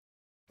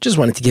Just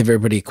wanted to give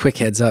everybody a quick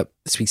heads up.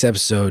 This week's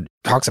episode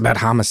talks about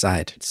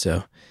homicide.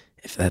 So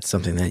if that's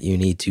something that you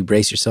need to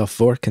brace yourself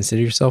for,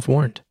 consider yourself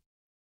warned.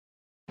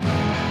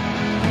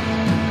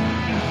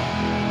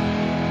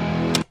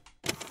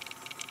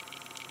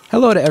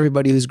 Hello to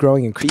everybody who's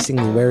growing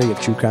increasingly wary of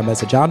true crime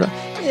as a genre.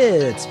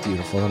 It's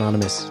Beautiful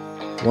Anonymous.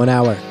 1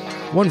 hour,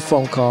 one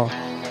phone call,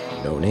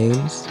 no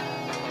names,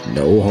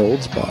 no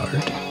holds barred.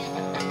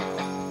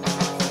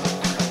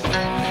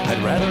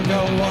 I'd rather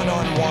go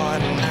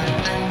one-on-one.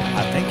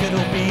 I think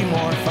it'll be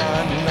more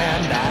fun,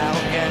 and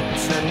I'll get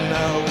to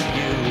know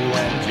you,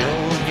 and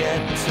you'll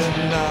get to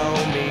know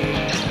me.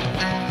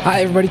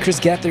 Hi everybody, Chris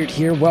Gethard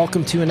here.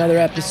 Welcome to another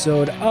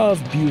episode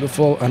of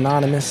Beautiful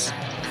Anonymous.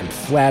 I'm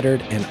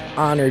flattered and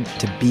honored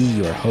to be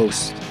your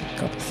host. A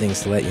couple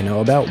things to let you know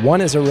about.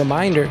 One is a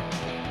reminder,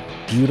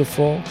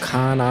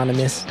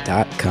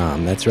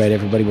 beautifulcononymous.com. That's right,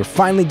 everybody. We're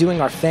finally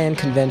doing our fan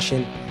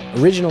convention,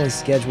 originally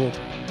scheduled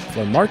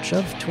for March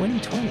of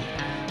 2020.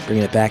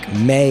 Bringing it back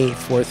May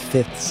 4th,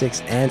 5th,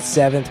 6th, and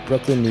 7th,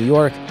 Brooklyn, New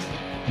York.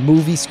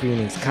 Movie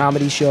screenings,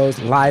 comedy shows,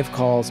 live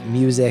calls,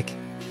 music,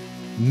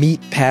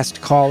 meet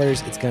past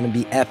callers. It's going to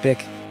be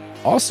epic.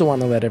 Also want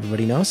to let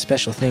everybody know,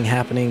 special thing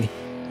happening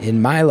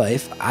in my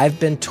life. I've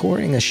been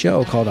touring a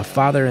show called A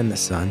Father and the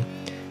Son.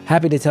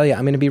 Happy to tell you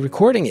I'm going to be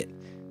recording it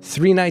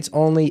 3 nights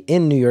only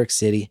in New York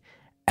City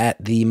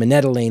at the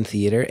Minetta Lane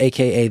Theater,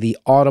 a.k.a. the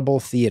Audible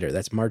Theater.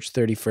 That's March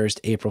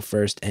 31st, April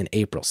 1st, and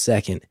April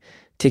 2nd.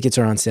 Tickets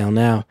are on sale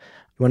now. You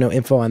want to know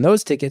info on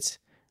those tickets?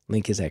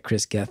 Link is at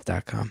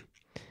chrisgeth.com.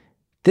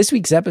 This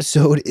week's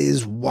episode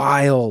is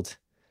wild.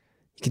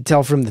 You can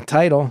tell from the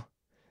title.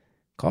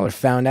 Caller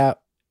found out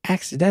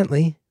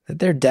accidentally that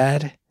their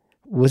dad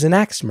was an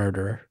axe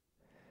murderer.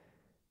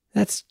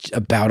 That's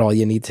about all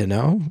you need to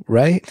know,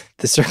 right?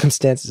 The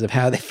circumstances of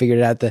how they figured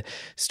it out. The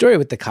story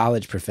with the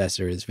college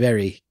professor is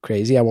very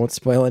crazy. I won't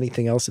spoil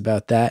anything else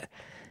about that.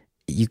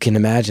 You can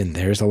imagine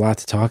there's a lot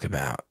to talk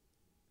about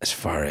as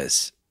far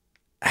as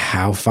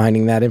how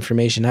finding that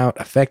information out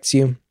affects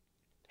you,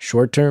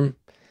 short term,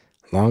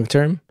 long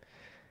term.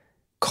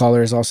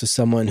 Caller is also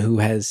someone who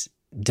has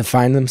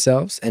defined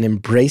themselves and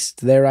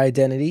embraced their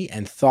identity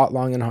and thought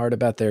long and hard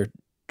about their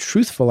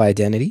truthful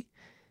identity.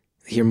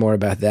 Hear more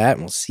about that,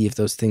 and we'll see if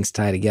those things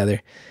tie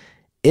together.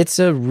 It's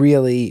a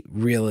really,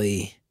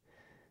 really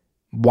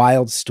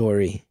wild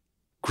story,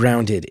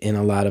 grounded in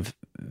a lot of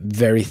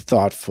very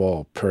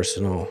thoughtful,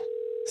 personal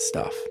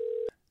stuff.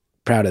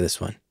 Proud of this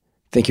one.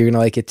 Think you're going to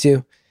like it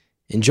too.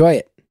 Enjoy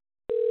it.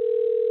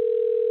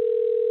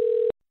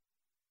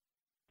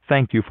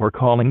 Thank you for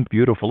calling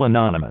Beautiful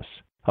Anonymous.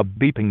 A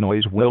beeping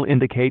noise will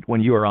indicate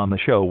when you are on the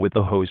show with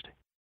the host.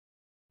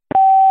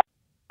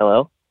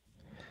 Hello?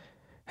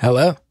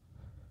 Hello.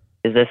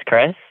 Is this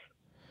Chris?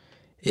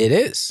 It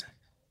is.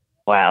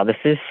 Wow, this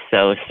is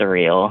so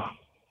surreal.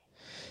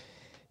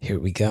 Here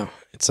we go.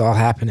 It's all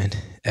happening.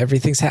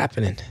 Everything's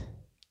happening.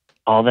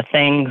 All the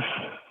things.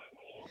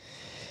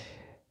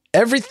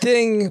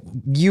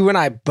 Everything you and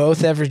I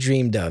both ever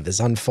dreamed of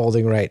is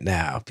unfolding right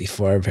now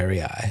before our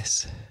very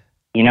eyes.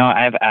 You know,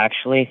 I've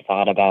actually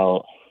thought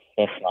about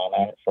this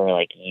moment for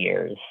like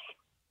years.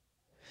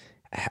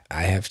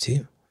 I have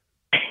too.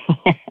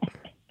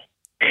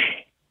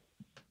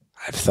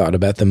 I've thought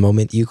about the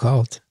moment you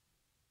called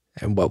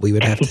and what we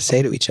would have to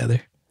say to each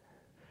other.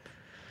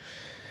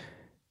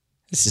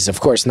 This is,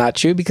 of course, not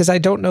true because I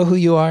don't know who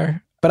you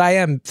are, but I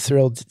am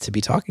thrilled to be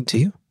talking to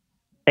you.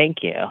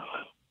 Thank you.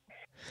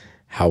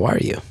 How are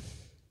you?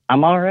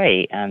 I'm all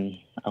right. I'm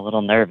a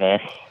little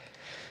nervous.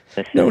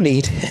 No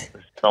need.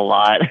 It's a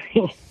lot.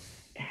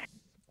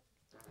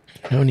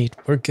 No need.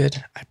 We're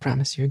good. I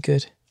promise you're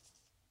good.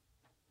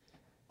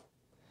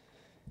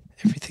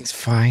 Everything's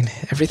fine.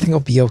 Everything will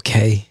be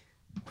okay.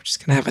 We're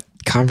just going to have a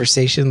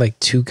conversation like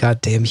two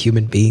goddamn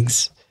human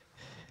beings.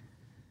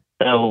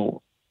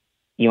 So,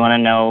 you want to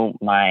know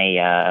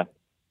my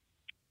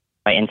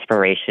my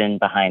inspiration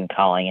behind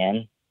calling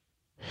in?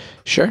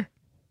 Sure.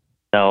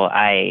 So,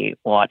 I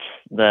watched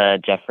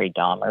the Jeffrey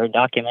Dahmer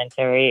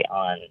documentary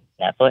on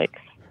Netflix.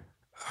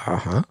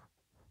 Uh-huh.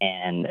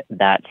 And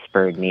that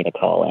spurred me to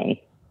call in.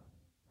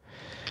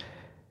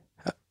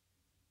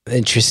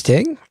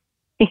 Interesting.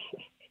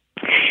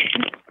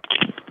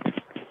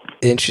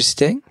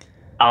 Interesting.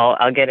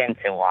 I'll get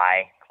into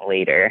why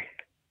later.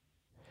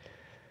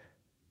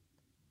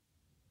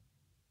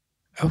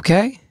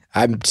 Okay.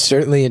 I'm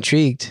certainly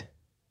intrigued.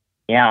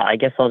 Yeah, I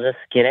guess I'll just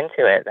get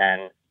into it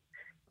then.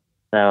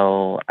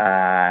 So,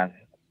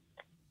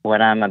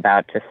 what I'm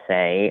about to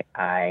say,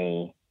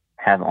 I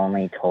have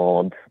only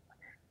told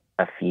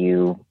a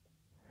few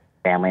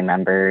family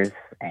members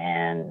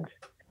and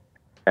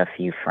a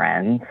few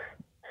friends.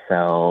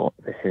 So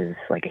this is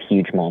like a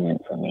huge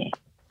moment for me.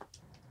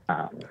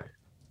 I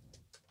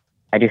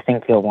do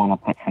think you'll want to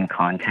put some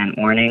content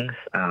warnings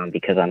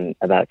because I'm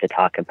about to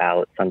talk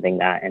about something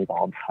that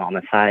involves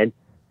homicide.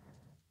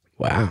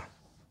 Wow.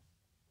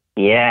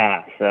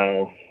 Yeah,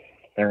 so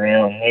the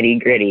real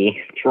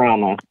nitty-gritty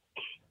trauma.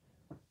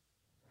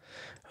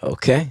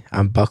 Okay,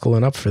 I'm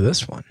buckling up for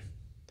this one.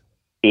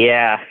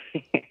 Yeah.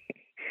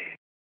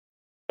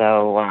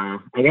 So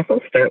I guess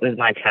I'll start with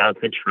my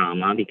childhood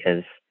trauma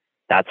because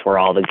that's where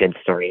all the good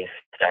stories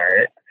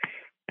start.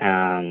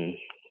 Um,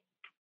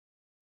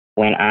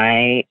 when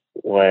I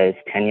was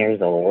 10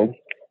 years old,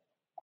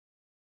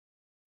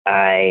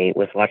 I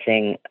was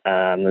watching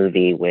a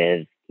movie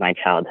with my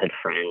childhood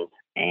friend,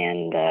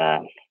 and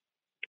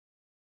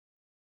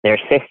their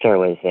sister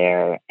was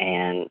there,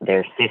 and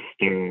their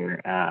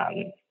sister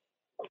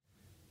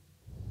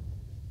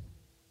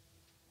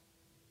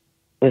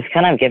was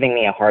kind of giving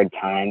me a hard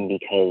time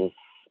because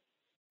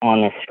on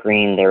the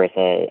screen there was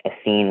a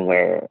scene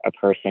where a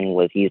person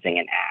was using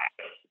an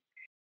axe,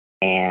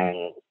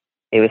 and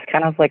it was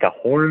kind of like a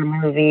horror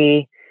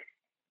movie,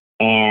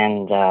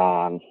 and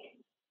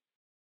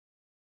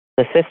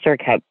the sister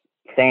kept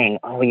saying,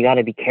 "Oh, you got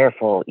to be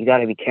careful, you got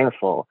to be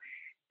careful,"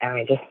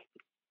 and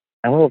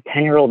my little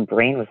 10-year-old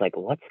brain was like,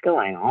 "What's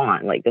going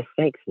on? Like, this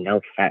makes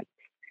no sense."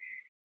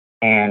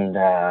 And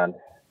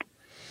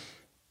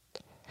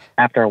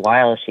after a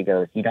while, she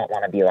goes, "You don't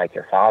want to be like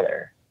your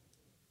father."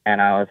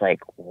 And I was like,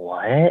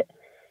 "What?"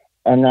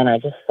 And then I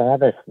just saw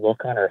this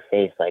look on her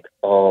face like,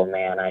 "Oh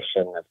man, I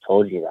shouldn't have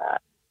told you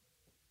that."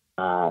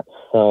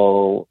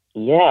 So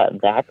yeah,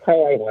 that's how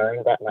I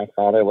learned that my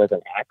father was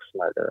an axe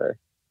murderer.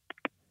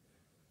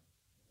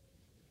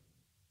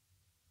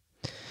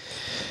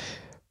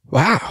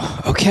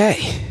 Wow.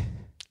 Okay.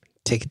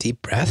 Take a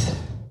deep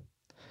breath.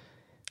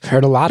 I've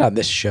heard a lot on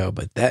this show,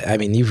 but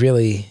you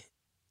really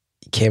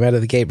came out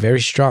of the gate very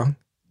strong.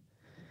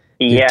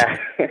 Yeah.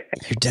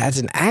 Your dad's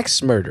an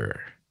axe murderer,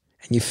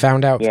 and you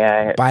found out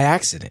Yeah. by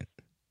accident.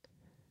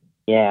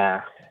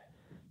 Yeah.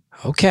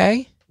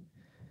 Okay.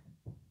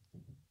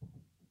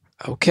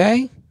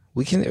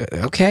 We can.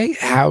 Okay.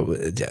 How?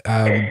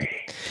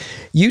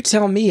 You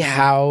tell me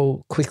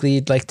how quickly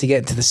you'd like to get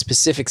into the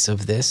specifics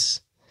of this,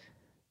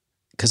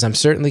 because I'm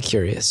certainly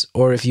curious.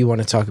 Or if you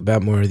want to talk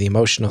about more of the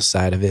emotional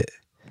side of it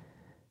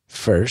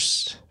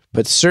first.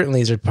 But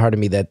certainly, there's a part of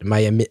me that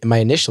my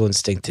initial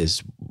instinct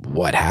is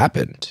what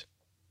happened.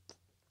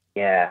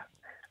 Yeah.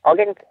 I'll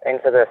get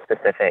into the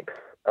specifics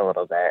a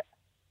little bit.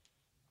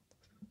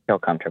 Feel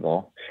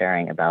comfortable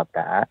sharing about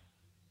that.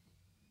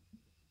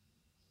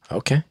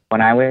 Okay.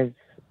 When I was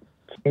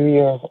 2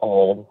 years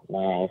old,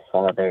 my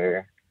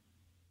father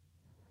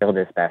killed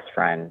his best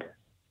friend.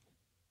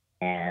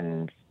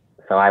 And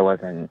so I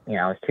wasn't,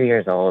 I was 2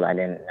 years old. I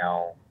didn't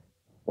know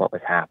what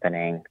was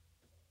happening.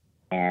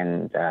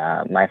 And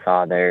my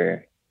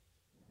father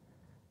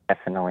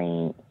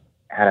definitely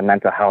had a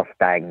mental health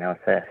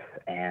diagnosis,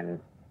 and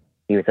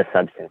he was a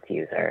substance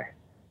user.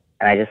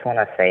 And I just want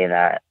to say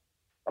that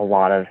a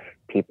lot of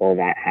people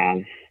that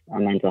have a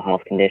mental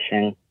health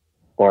condition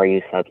or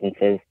use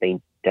substances, they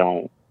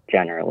don't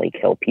generally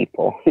kill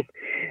people.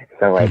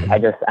 So like,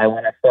 I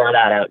want to throw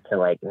that out to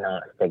like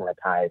not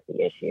stigmatize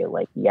the issue.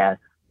 Like, yes,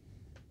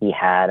 he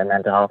had a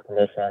mental health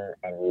condition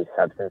and used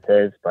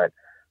substances, but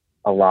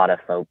a lot of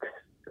folks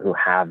who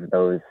have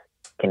those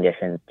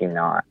conditions do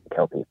not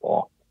kill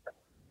people.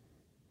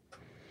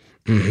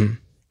 Mm-hmm.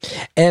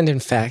 And in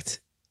fact,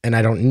 and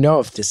I don't know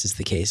if this is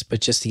the case, but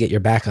just to get your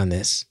back on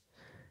this,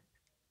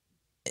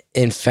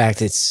 in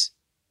fact, it's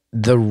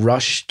the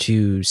rush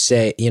to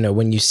say,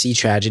 when you see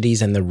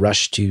tragedies and the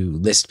rush to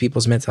list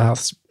people's mental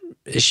health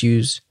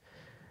issues,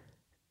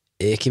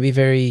 it can be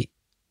very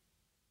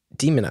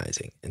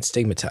demonizing and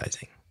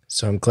stigmatizing.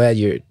 So I'm glad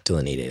you're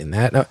delineating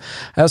that. Now,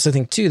 I also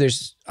think, too,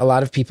 there's a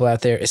lot of people out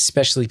there,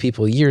 especially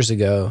people years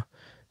ago,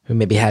 who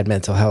maybe had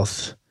mental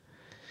health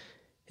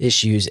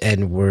issues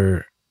and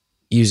were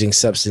using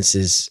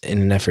substances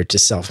in an effort to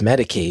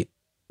self-medicate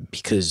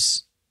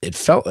because it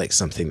felt like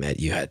something that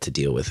you had to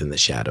deal with in the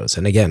shadows.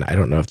 And again, I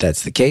don't know if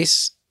that's the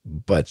case,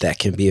 but that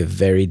can be a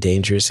very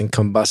dangerous and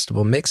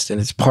combustible mix. And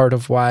it's part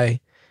of why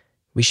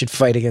we should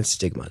fight against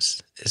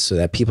stigmas, so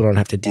that people don't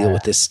have to deal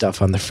with this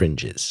stuff on the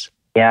fringes.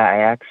 Yeah, I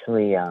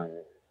actually,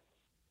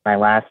 my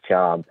last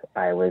job,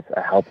 I was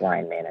a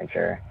helpline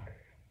manager.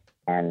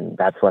 And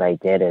that's what I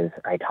did is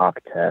I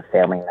talked to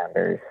family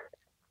members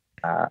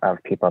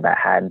of people that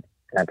had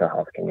mental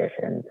health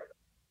conditions.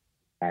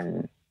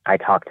 And I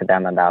talked to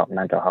them about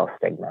mental health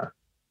stigma.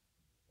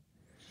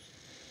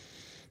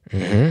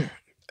 Mm-hmm.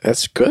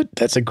 That's good.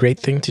 That's a great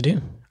thing to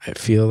do. I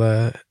feel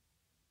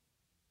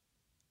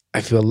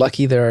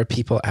lucky there are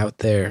people out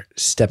there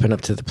stepping up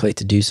to the plate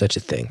to do such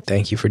a thing.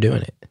 Thank you for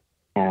doing it.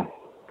 Yeah.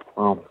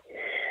 Well,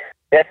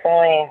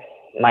 definitely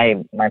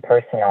my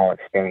personal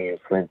experience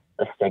with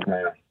the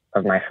stigma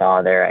of my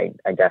father, I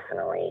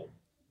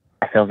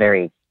feel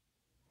very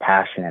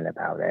passionate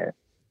about it.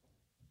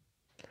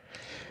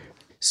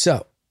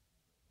 So,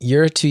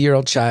 you're a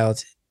 2-year-old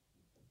child.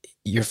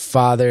 Your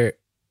father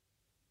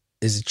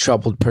is a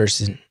troubled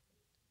person,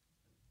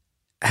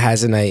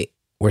 has a night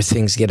where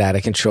things get out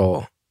of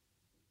control,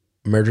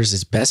 murders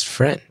his best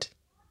friend.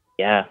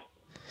 Yeah.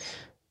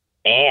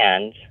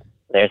 And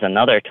there's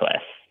another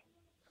twist.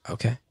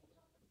 Okay.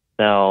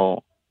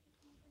 So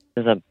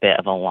this is a bit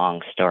of a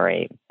long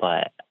story,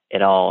 but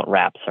it all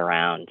wraps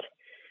around.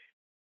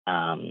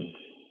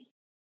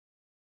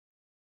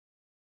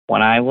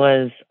 When I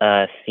was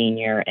a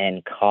senior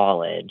in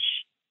college,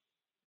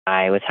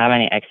 I was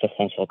having an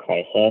existential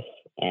crisis,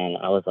 and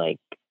I was like,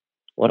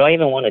 what do I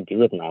even want to do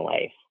with my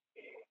life?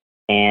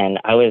 And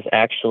I was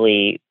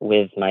actually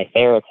with my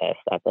therapist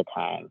at the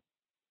time,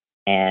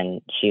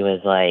 and she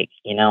was like,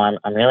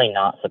 I'm really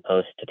not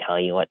supposed to tell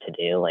you what to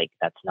do. Like,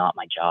 that's not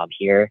my job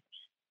here.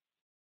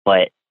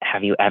 But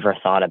have you ever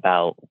thought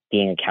about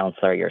being a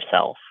counselor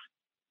yourself?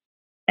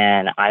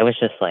 And I was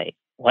just like,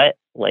 what?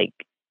 Like,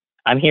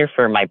 I'm here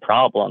for my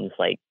problems.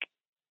 Like,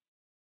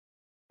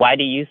 why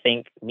do you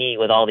think me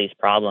with all these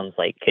problems,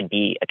 like, could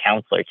be a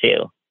counselor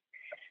too?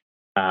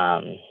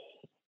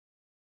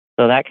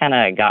 So that kind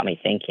of got me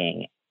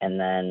thinking. And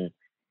then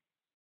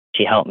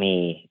she helped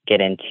me get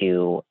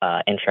into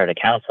intro to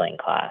counseling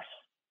class.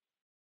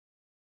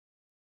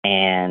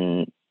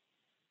 And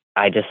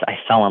I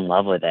fell in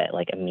love with it,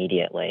 like,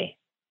 immediately.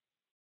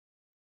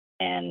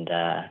 And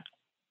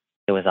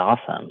it was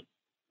awesome.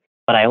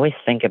 But I always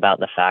think about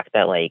the fact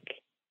that, like,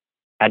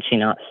 had she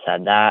not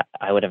said that,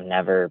 I would have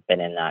never been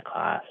in that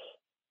class.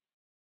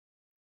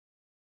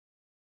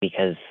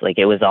 Because, like,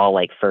 it was all,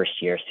 like,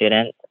 first year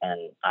students,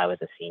 and I was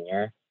a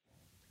senior.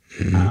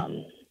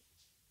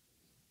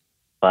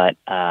 But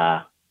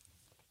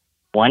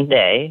one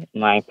day,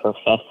 my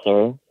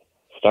professor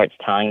starts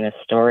telling this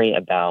story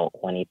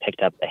about when he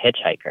picked up a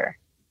hitchhiker.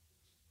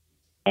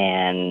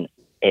 And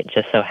it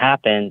just so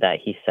happened that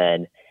he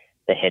said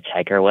the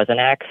hitchhiker was an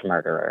axe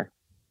murderer.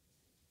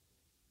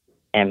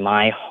 And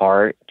my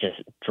heart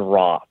just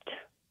dropped.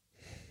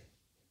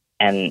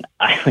 And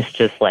I was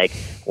just like,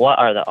 what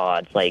are the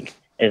odds? Like,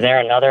 is there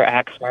another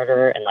axe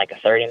murderer in, like, a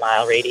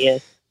 30-mile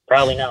radius?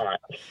 Probably not.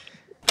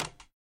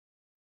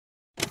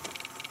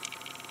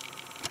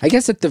 I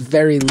guess at the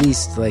very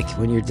least, like,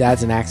 when your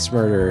dad's an axe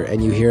murderer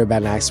and you hear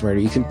about an axe murder,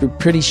 you can be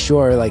pretty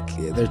sure, like,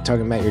 they're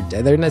talking about your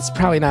dad. It's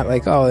probably not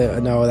like, oh,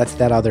 no, that's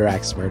that other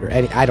axe murderer.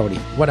 I don't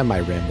even, what am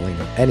I rambling?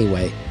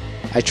 Anyway,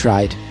 I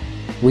tried.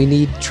 We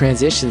need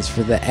transitions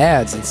for the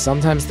ads, and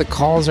sometimes the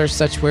calls are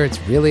such where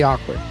it's really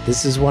awkward.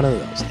 This is one of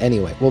those.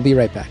 Anyway, we'll be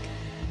right back.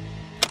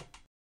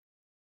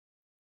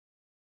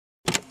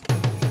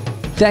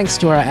 Thanks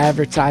to our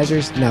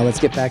advertisers. Now let's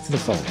get back to the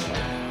phone call.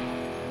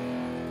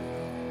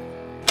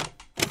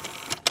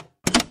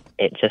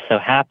 It just so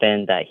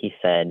happened that he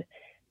said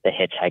the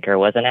hitchhiker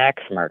was an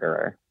axe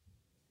murderer.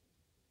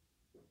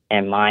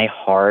 And my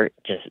heart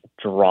just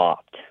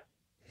dropped.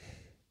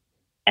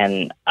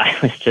 And I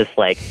was just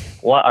like,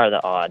 what are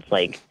the odds?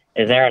 Like,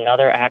 is there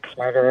another axe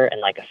murderer in,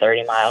 like, a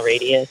 30-mile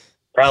radius?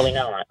 Probably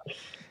not.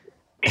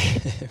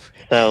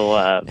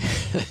 So,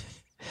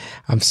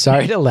 I'm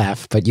sorry to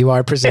laugh, but you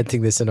are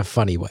presenting this in a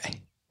funny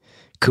way.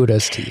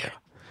 Kudos to you.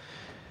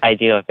 I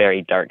do have a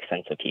very dark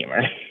sense of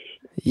humor.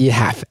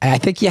 I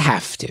think you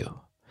have to.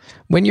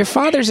 When your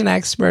father's an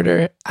axe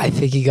murderer, I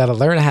think you got to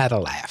learn how to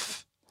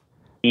laugh.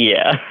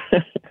 Yeah.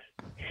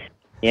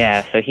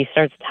 Yeah, so he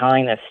starts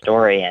telling this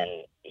story, and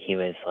he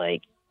was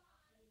like,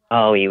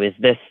 oh,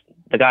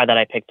 the guy that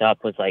I picked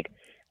up was, like,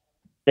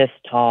 this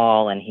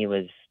tall, and he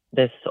was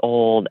this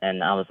old,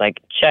 and I was like,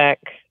 check.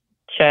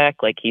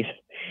 Like, he's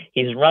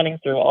running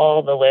through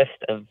all the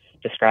list of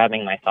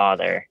describing my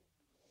father.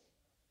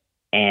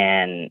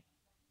 And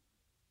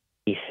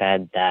he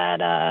said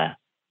that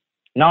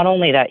not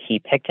only that he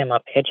picked him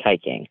up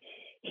hitchhiking,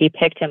 he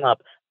picked him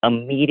up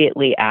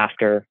immediately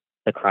after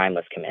the crime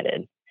was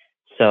committed.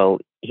 So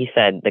he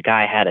said the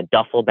guy had a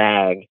duffel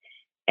bag,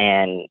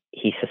 and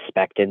he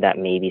suspected that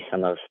maybe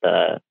some of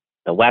the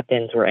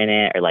weapons were in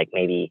it, or, like,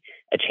 maybe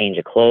a change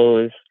of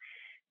clothes.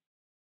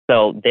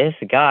 So this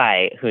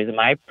guy, who's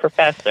my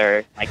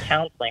professor, my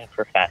counseling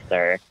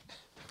professor,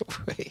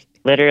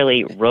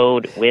 literally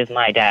rode with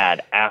my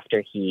dad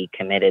after he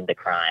committed the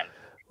crime.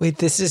 Wait,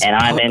 this is... And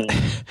I'm in...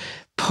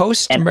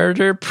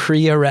 Post-murder,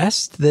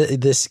 pre-arrest,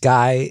 this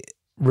guy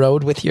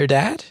rode with your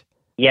dad?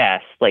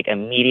 Yes, like,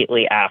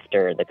 immediately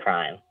after the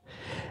crime.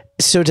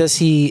 So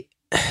is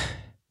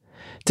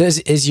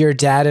your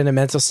dad in a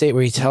mental state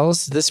where he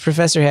tells this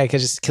professor, hey, I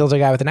just killed a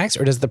guy with an axe?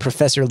 Or does the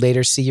professor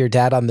later see your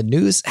dad on the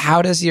news?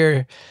 How does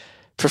your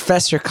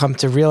professor come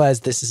to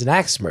realize this is an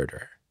axe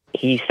murder?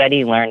 He said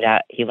he learned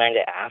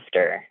it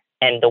after.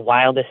 And the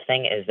wildest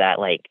thing is that,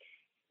 like,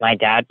 my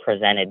dad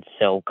presented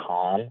so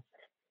calm,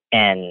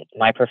 and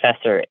my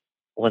professor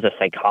was a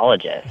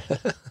psychologist,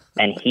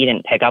 and he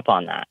didn't pick up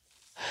on that.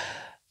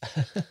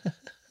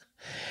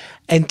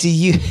 And do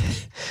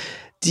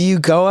you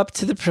go up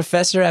to the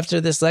professor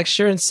after this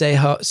lecture and say,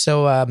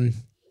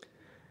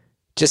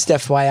 just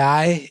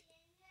FYI,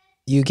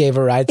 you gave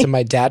a ride to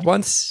my dad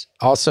once?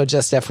 Also,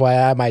 just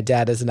FYI, my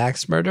dad is an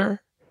axe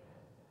murderer?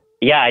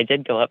 Yeah, I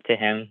did go up to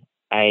him.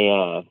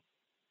 I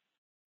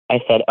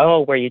said,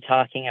 oh, were you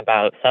talking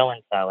about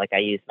so-and-so? Like, I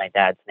used my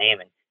dad's name,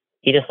 and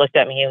he just looked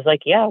at me. He was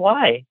like, yeah,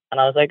 why? And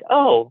I was like,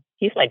 oh,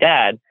 he's my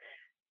dad.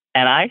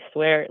 And I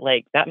swear,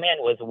 like, that man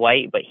was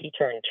white, but he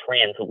turned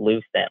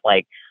translucent.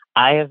 Like,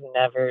 I have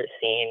never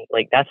seen,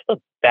 like, that's the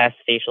best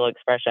facial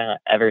expression I've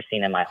ever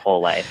seen in my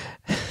whole life.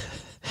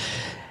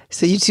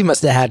 So you two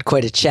must have had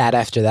quite a chat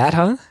after that,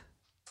 huh?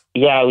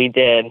 Yeah, we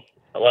did.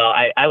 Well,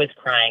 I was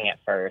crying at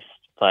first,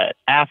 but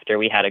after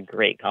we had a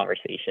great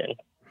conversation.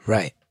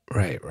 Right.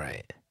 Right,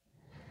 right,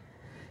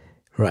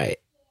 right.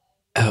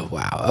 Oh,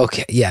 wow.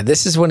 Okay. Yeah,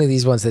 this is one of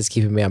these ones that's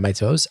keeping me on my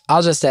toes.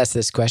 I'll just ask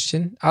this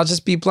question. I'll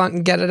just be blunt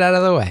and get it out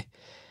of the way.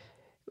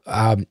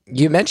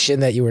 You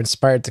mentioned that you were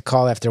inspired to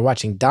call after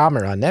watching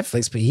Dahmer on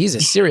Netflix, but he's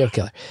a serial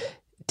killer.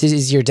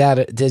 Did your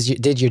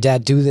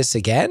dad do this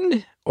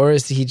again? Or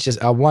is he just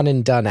a one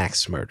and done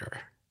axe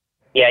murderer?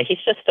 Yeah, he's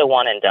just a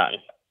one and done.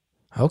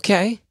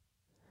 Okay.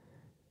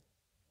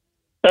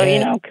 So,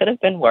 And could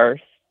have been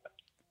worse.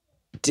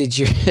 did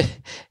you,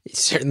 it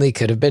certainly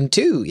could have been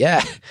two.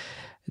 Yeah.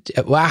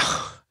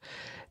 Wow.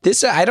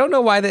 This, I don't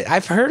know why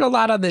I've heard a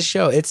lot on this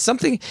show. It's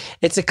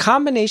a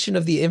combination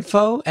of the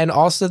info and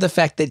also the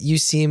fact that you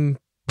seem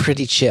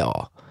pretty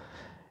chill.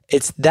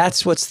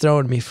 That's what's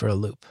throwing me for a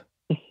loop.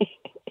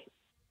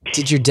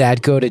 Did your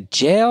dad go to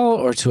jail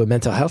or to a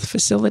mental health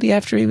facility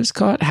after he was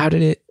caught? How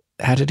did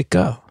it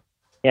go?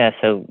 Yeah,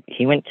 so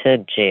he went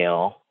to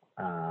jail,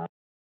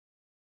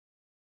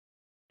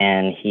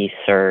 and he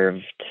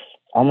served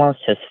almost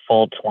his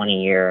full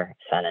 20-year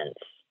sentence.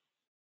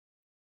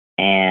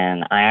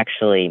 And I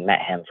actually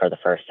met him for the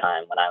first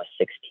time when I was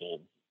 16.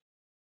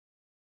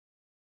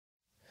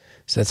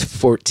 So that's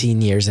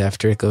 14 years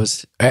after it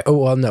goes. Oh,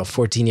 well, no,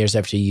 14 years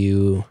after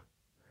you.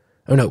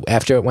 Oh, no,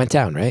 after it went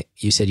down, right?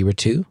 You said you were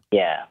 2?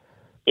 Yeah.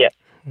 Yep.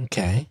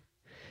 Okay.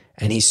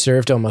 And he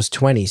served almost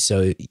 20.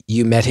 So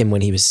you met him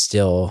when he was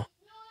still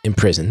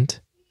imprisoned.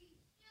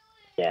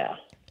 Yeah.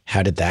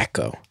 How did that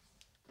go?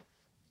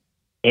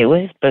 It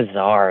was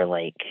bizarre.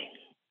 Like,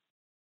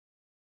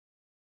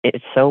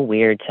 it's so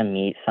weird to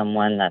meet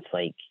someone that's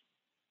like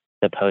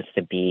supposed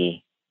to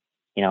be,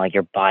 like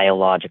your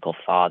biological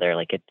father.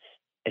 Like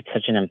it's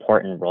such an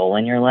important role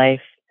in your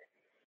life.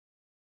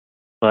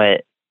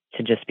 But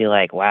to just be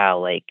like, wow,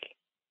 like,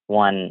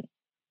 one,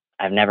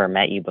 I've never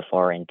met you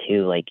before, and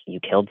two, like,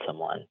 you killed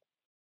someone.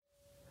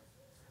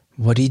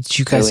 What did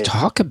you guys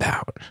talk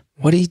about?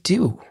 What did he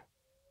do?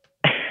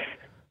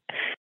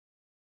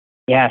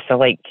 Yeah, so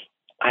like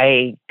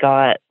I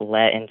got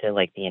let into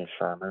like the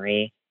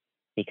infirmary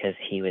because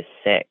he was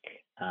sick.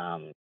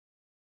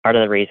 Part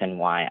of the reason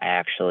why I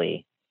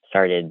actually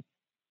started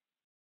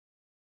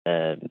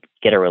to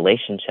get a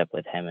relationship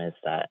with him is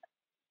that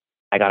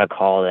I got a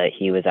call that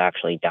he was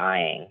actually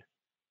dying.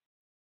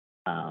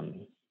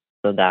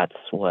 So that's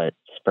what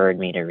spurred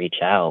me to reach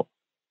out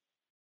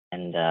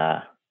and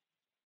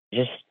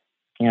just,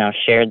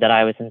 shared that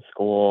I was in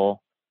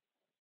school.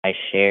 I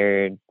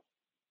shared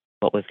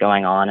what was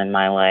going on in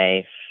my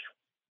life.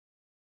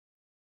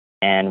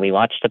 And we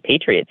watched a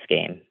Patriots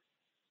game.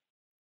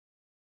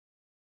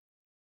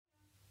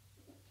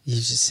 You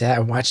just sat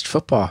and watched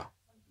football.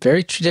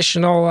 Very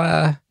traditional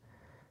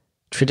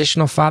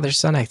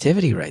father-son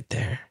activity right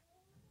there.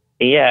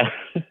 Yeah.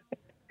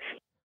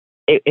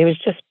 It was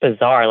just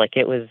bizarre. Like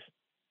it was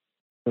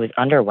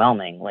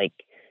underwhelming. Like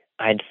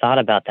I'd thought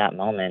about that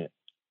moment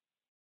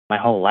my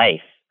whole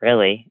life,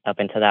 really, up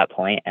until that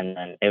point. And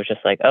then it was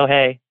just like, oh,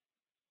 hey,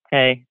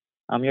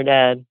 I'm your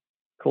dad.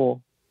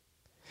 Cool.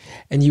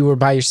 And you were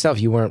by yourself.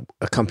 You weren't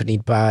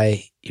accompanied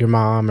by your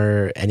mom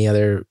or any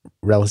other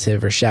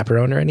relative or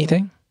chaperone or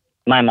anything?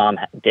 My mom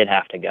did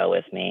have to go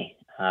with me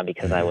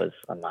because I was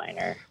a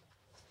minor.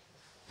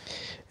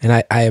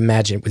 And I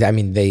imagine,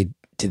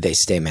 did they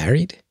stay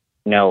married?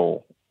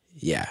 No.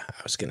 Yeah,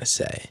 I was going to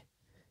say.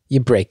 You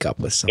break up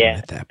with someone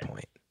at that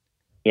point.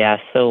 Yeah,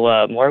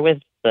 so more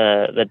with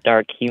the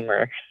dark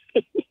humor.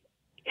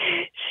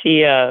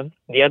 She,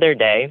 the other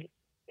day,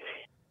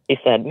 she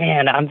said,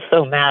 man, I'm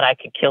so mad I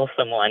could kill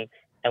someone.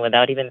 And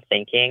without even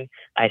thinking,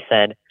 I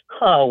said,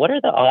 what are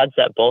the odds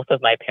that both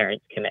of my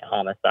parents commit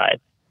homicide?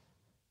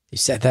 You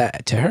said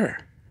that to her?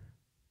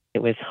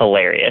 It was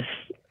hilarious.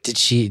 Does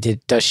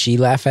she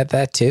laugh at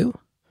that too?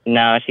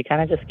 No, she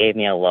kind of just gave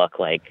me a look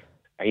like,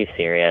 are you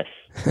serious?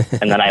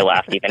 And then I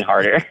laughed even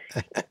harder.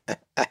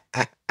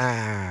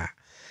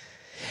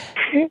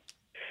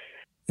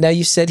 Now,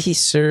 you said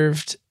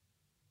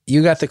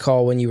you got the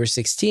call when you were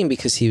 16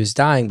 because he was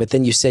dying, but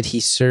then you said he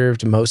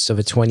served most of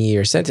a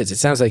 20-year sentence. It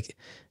sounds like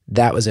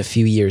that was a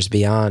few years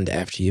beyond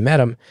after you met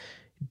him.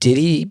 Did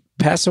he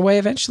pass away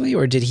eventually,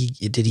 or did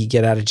he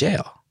get out of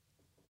jail?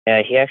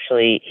 Yeah,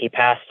 he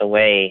passed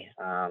away.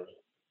 I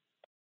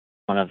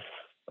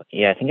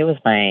think it was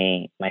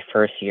my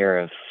first year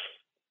of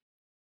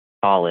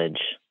college.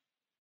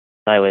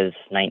 I was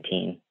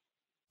 19.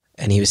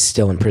 And he was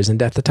still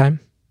imprisoned at the time?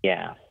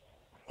 Yeah.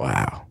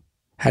 Wow.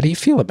 How do you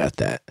feel about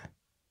that?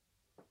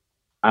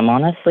 I'm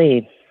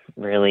honestly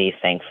really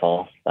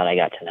thankful that I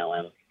got to know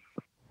him.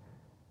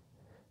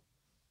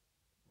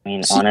 I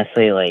mean,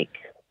 honestly, like,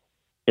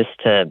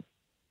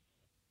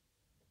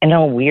 in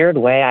a weird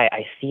way,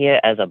 I see it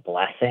as a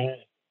blessing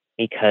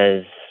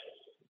because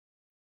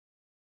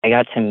I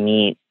got to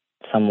meet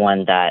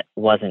someone that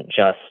wasn't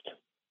just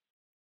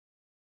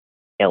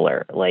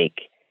killer.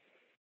 Like,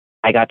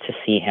 I got to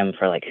see him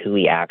for like who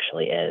he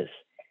actually is,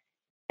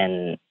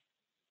 and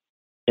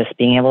just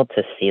being able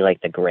to see like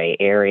the gray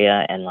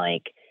area and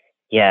like,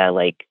 yeah,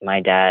 like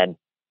my dad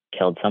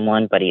killed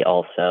someone, but he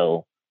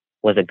also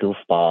was a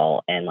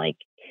goofball and like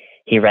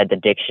he read the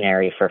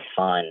dictionary for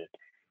fun.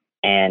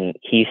 and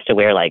he used to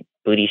wear like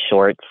booty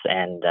shorts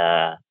and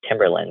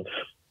Timberlands.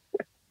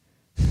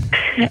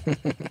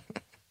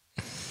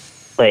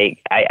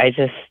 Like I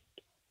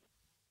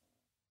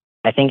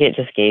think it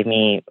just gave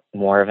me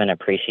more of an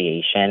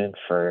appreciation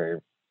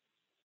for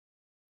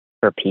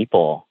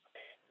people,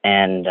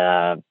 and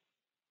I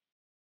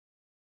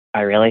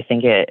really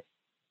think it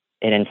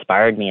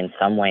inspired me in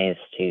some ways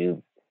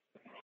to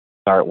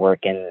start work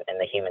in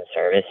the human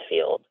service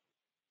field,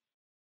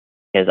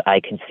 because I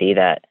could see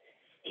that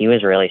he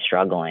was really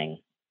struggling.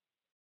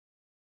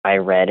 I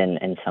read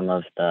in some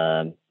of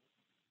the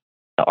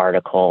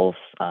articles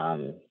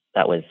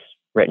that was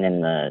written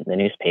in the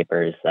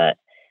newspapers that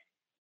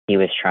he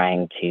was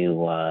trying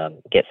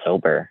to get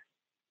sober,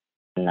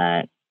 and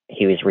that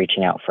he was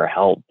reaching out for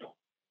help.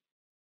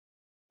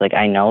 Like,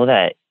 I know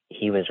that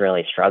he was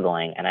really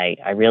struggling, and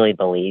I really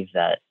believe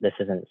that this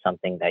isn't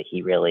something that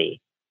he really,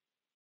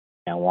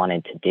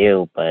 wanted to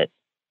do, but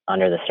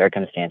under the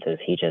circumstances,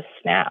 he just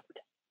snapped.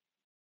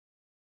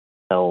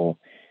 So,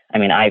 I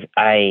mean,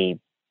 I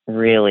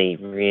really,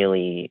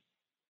 really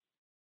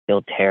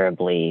feel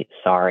terribly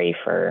sorry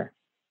for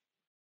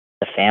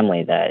the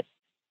family that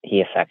he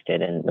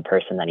affected and the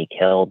person that he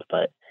killed,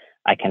 but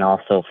I can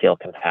also feel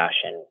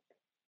compassion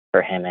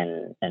for him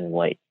and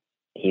what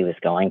he was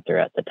going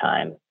through at the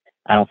time.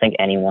 I don't think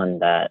anyone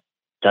that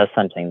does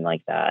something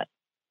like that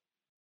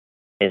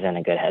is in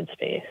a good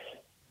headspace.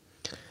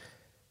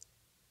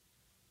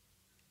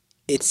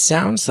 It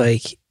sounds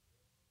like,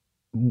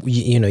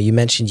 you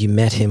mentioned you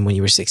met him when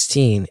you were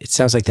 16. It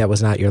sounds like that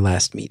was not your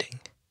last meeting.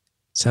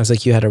 Sounds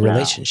like you had a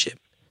relationship.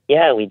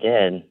 Yeah, we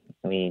did.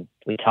 We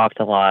talked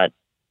a lot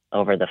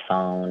over the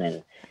phone,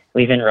 and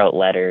we even wrote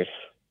letters.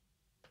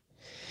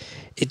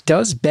 It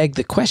does beg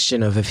the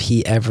question of if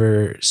he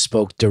ever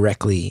spoke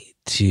directly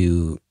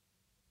to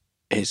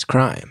his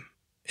crime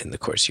in the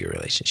course of your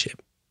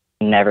relationship.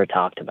 Never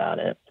talked about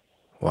it.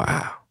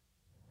 Wow.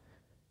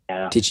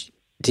 Yeah.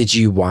 Did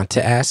you want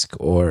to ask,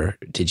 or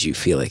did you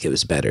feel like it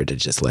was better to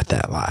just let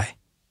that lie?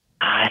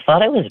 I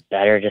thought it was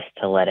better just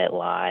to let it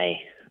lie.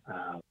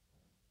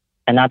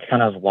 And that's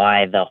kind of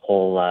why the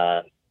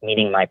whole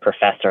meeting my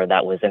professor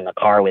that was in the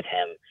car with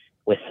him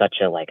was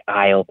such a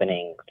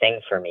eye-opening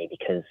thing for me,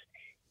 because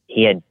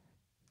he had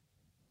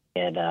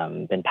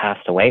been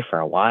passed away for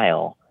a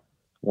while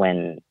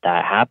when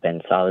that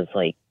happened. So I was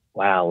like,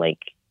 wow, I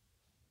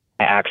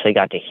actually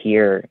got to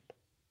hear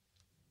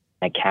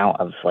an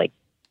account of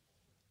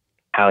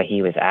how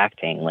he was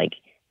acting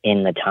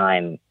in the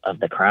time of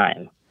the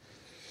crime.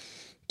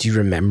 Do you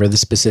remember the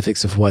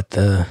specifics of what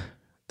the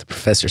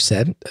professor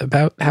said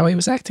about how he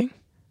was acting?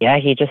 Yeah,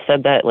 he just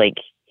said that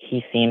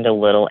he seemed a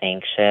little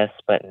anxious,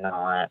 but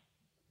not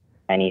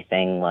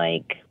anything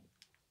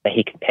that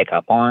he could pick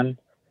up on.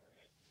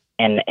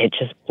 And it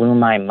just blew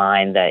my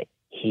mind that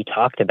he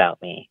talked about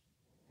me.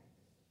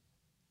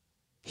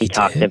 He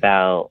talked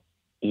about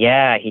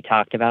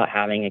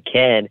having a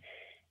kid,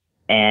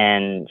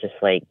 and just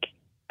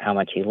how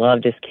much he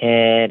loved his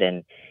kid,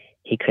 and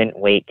he couldn't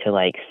wait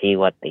to see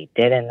what they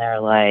did in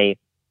their life.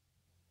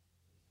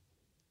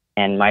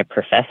 And my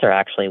professor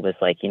actually was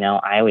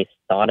I always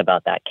thought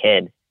about that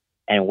kid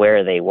and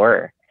where they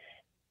were.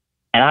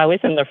 And I was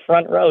in the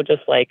front row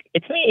just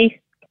it's me.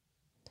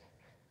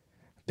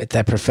 But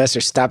that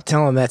professor stopped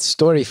telling that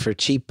story for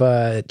cheap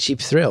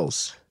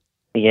thrills.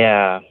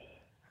 Yeah.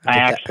 I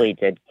actually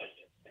did.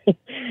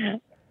 I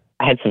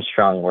had some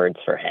strong words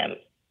for him.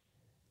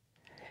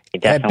 I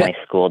definitely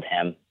schooled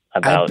him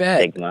about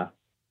stigma.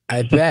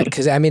 I bet,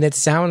 because it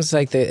sounds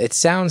like,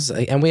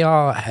 and we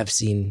all have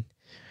seen,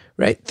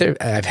 right?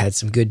 I've had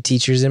some good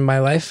teachers in my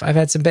life. I've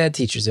had some bad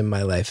teachers in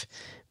my life,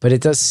 but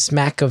it does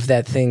smack of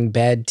that thing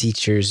bad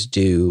teachers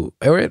do,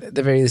 or at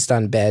the very least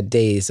on bad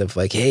days of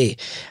hey,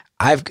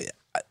 I've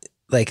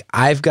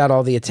got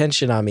all the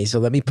attention on me, so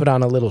let me put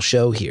on a little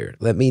show here.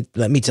 Let me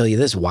tell you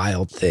this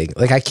wild thing.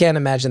 I can't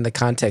imagine the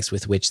context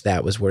with which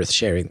that was worth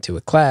sharing to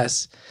a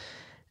class.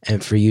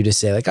 And for you to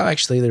say oh,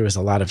 actually there was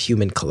a lot of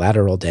human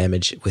collateral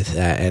damage with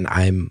that, and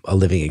I'm a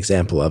living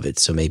example of it,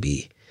 so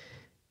maybe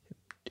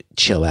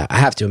chill out. I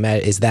have to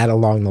imagine, is that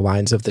along the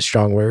lines of the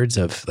strong words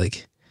of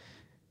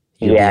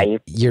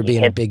you're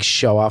being a big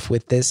show off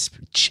with this?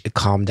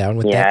 Calm down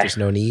with that. There's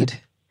no need.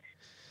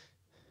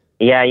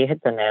 Yeah, you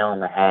hit the nail on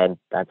the head.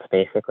 That's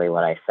basically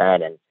what I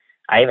said. And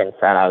I even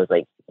said, I was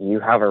you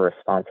have a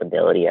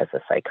responsibility as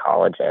a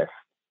psychologist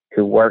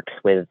who works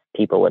with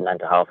people with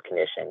mental health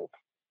conditions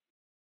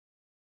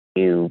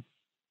to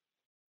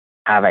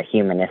have a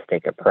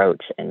humanistic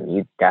approach, and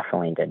you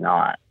definitely did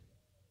not.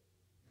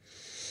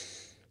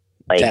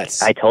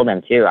 I told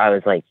him too, I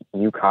was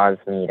you caused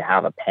me to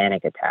have a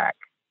panic attack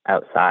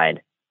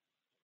outside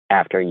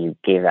after you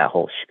gave that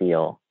whole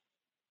spiel.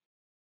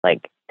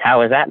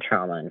 How is that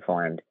trauma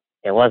informed?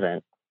 It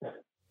wasn't.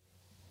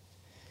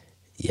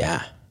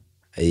 Yeah.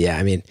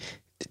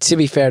 To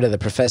be fair to the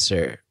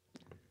professor,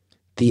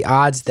 the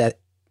odds that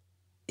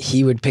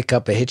he would pick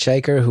up a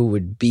hitchhiker who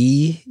would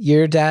be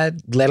your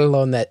dad, let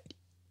alone that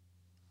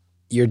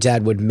your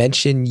dad would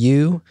mention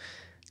you,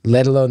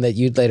 let alone that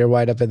you'd later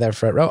wind up in that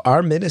front row,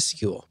 are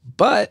minuscule.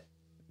 But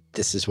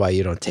this is why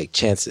you don't take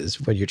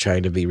chances when you're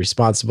trying to be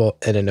responsible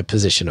and in a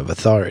position of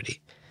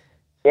authority.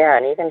 Yeah,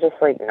 and even just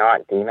like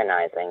not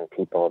demonizing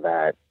people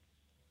that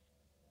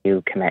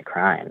do commit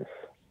crimes.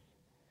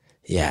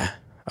 Yeah,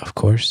 of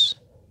course.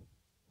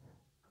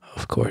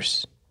 Of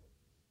course.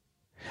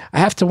 I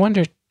have to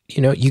wonder,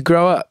 you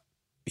grow up,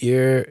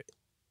 you're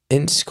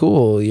in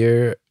school,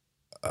 you're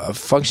a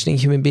functioning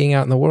human being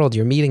out in the world,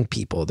 you're meeting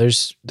people.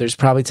 There's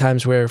probably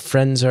times where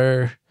friends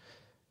are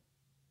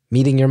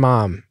meeting your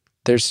mom.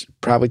 There's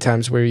probably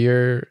times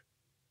where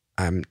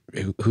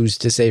who's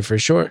to say for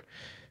sure,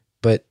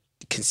 but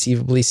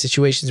conceivably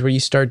situations where you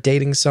start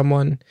dating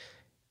someone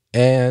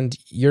and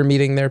you're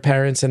meeting their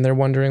parents and they're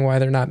wondering why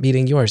they're not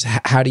meeting yours.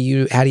 How do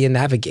you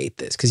navigate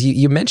this? Because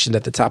you mentioned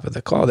at the top of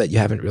the call that you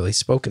haven't really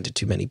spoken to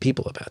too many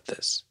people about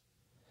this.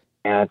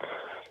 Yeah, it's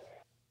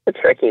a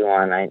tricky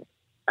one. I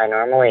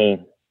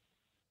normally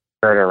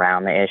skirt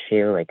around the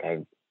issue. Like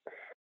I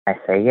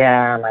say,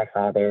 yeah, my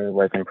father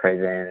was in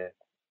prison.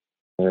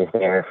 He was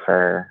there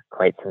for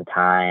quite some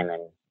time,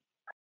 and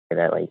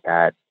that like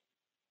that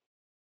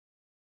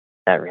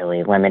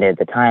really limited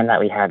the time that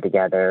we had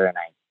together, and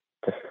I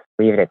just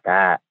leave it at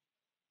that.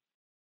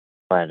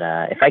 But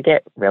if I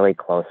get really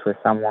close with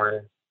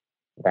someone,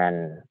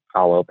 then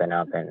I'll open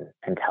up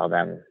and tell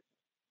them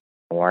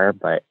more.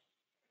 But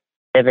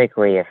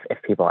typically,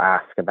 if people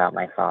ask about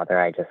my father,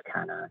 I just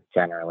kind of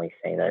generally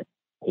say that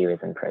he was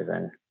in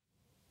prison.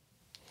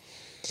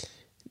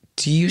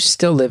 Do you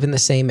still live in the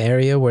same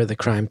area where the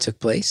crime took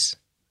place?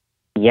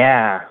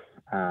 Yeah.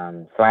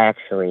 So I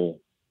actually,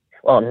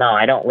 well, no,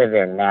 I don't live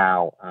there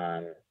now,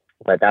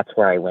 but that's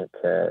where I went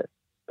to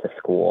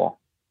school.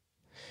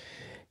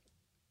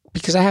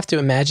 Because I have to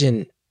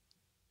imagine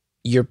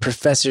your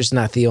professor's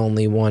not the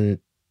only one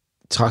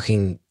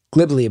talking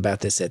glibly about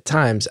this at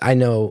times. I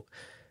know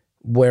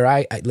where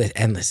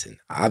and listen,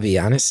 I'll be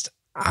honest,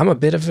 I'm a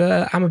bit of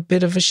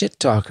a shit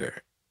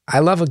talker. I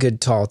love a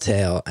good tall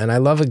tale and I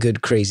love a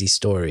good crazy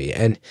story.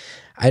 And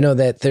I know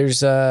that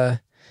there's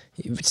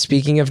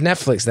speaking of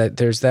Netflix, that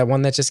there's that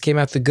one that just came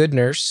out, The Good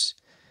Nurse.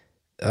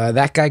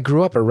 That guy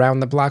grew up around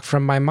the block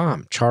from my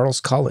mom,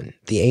 Charles Cullen,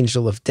 the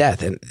angel of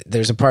death. And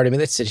there's a part of me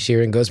that sits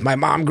here and goes, my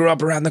mom grew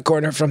up around the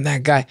corner from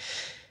that guy.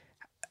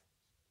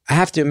 I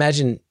have to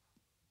imagine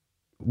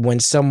when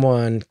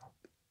someone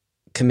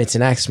commits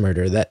an axe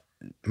murder, that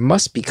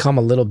must become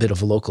a little bit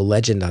of a local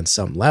legend on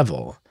some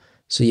level.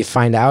 So you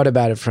find out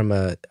about it from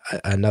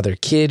another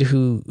kid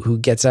who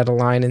gets out of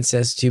line and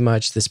says too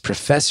much. This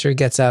professor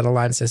gets out of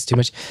line and says too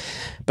much.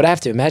 But I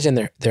have to imagine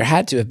there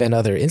had to have been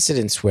other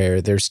incidents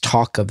where there's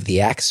talk of the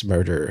axe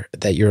murder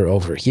that you're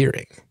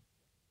overhearing.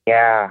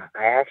 Yeah,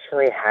 I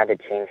actually had to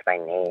change my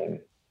name.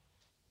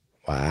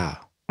 Wow.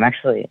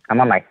 I'm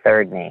on my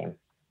third name.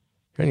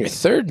 You're on your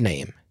third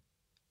name?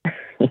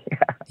 Yeah.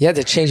 You had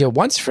to change it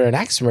once for an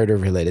axe murder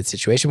related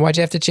situation. Why'd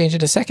you have to change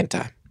it a second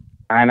time?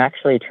 I'm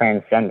actually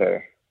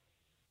transgender.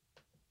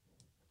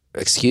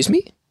 Excuse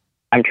me?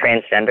 I'm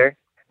transgender,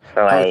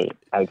 so I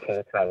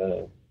changed my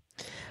name.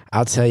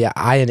 I'll tell you,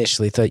 I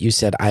initially thought you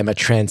said I'm a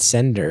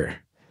transcender,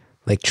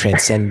 like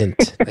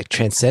transcendent, like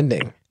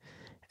transcending.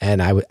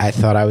 And I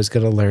thought I was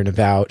going to learn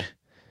about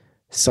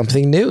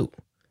something new.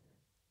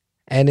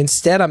 And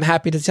instead, I'm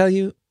happy to tell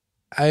you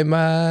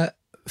I'm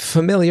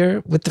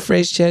familiar with the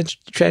phrase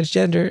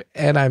transgender,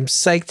 and I'm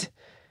psyched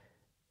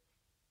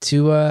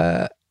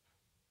to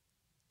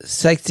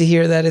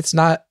hear that it's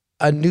not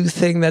a new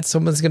thing that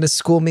someone's going to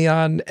school me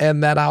on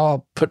and that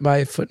I'll put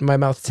my foot in my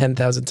mouth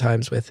 10,000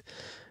 times with.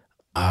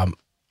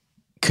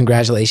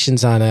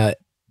 Congratulations on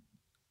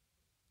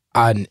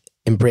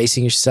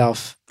embracing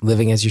yourself,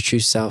 living as your true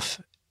self.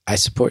 I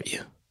support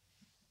you.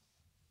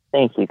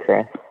 Thank you,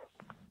 Chris.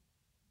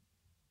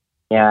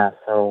 Yeah,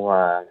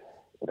 so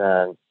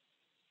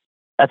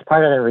that's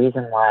part of the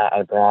reason why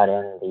I brought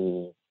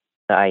in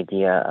the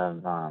idea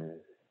of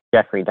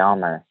Jeffrey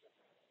Dahmer,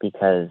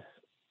 because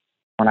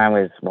when I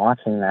was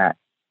watching that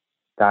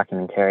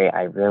documentary,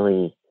 I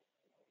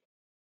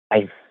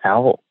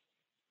felt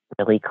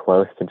really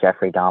close to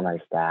Jeffrey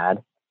Dahmer's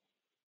dad,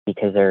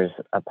 because there's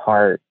a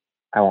part,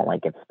 I won't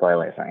like give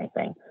spoilers or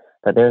anything,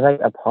 but there's like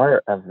a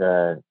part of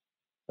the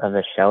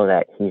show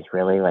that he's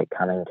really like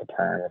coming to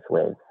terms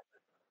with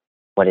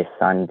what his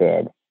son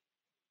did.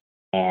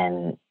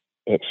 And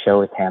it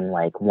shows him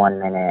like 1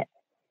 minute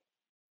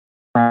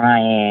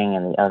crying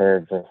and the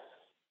other just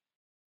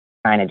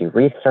trying to do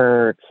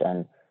research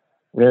and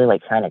really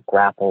like trying to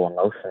grapple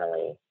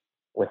emotionally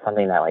with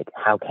something that, like,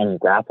 how can you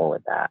grapple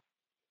with that?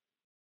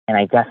 And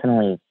I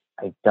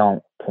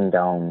don't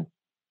condone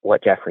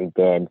what Jeffrey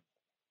did.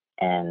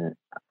 And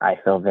I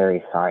feel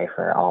very sorry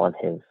for all of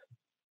his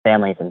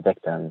families and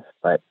victims.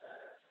 But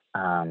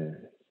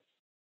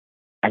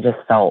I just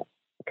felt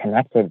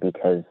connected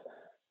because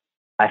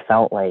I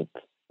felt like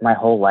my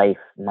whole life,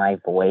 my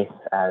voice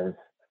as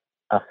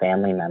a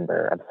family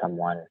member of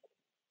someone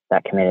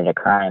that committed a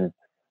crime,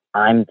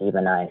 I'm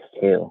demonized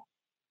too.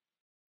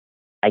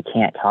 I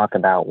can't talk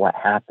about what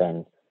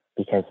happened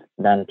because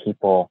then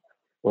people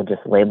will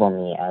just label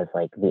me as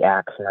like the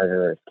axe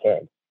murderer's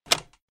kid.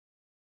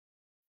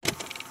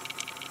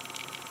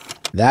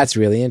 That's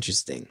really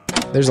interesting.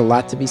 There's a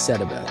lot to be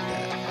said about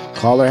that.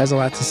 Caller has a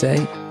lot to say,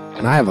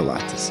 and I have a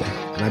lot to say.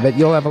 And I bet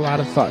you'll have a lot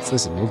of thoughts.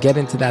 Listen, we'll get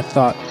into that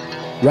thought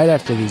right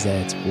after these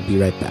ads. We'll be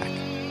right back.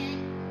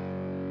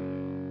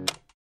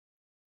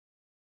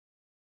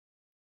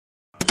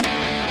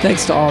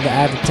 Thanks to all the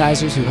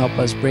advertisers who help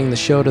us bring the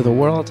show to the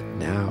world.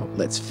 Now,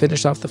 let's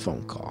finish off the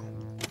phone call.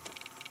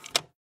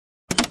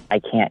 I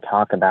can't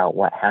talk about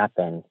what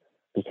happened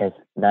because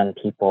then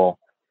people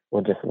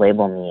will just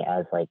label me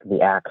as like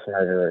the axe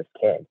murderer's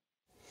kid.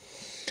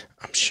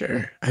 I'm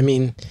sure. I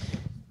mean,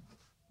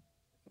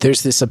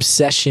 there's this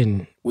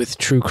obsession with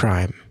true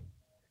crime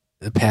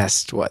the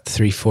past,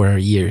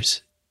 3-4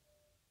 years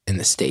in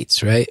the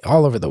States, right?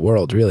 All over the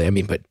world, really. I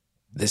mean, but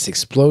this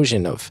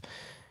explosion of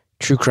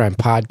true crime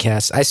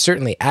podcasts. I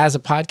certainly, as a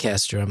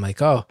podcaster, I'm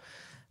like, oh,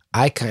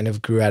 I kind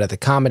of grew out of the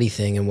comedy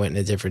thing and went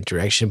in a different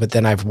direction. But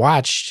then I've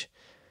watched,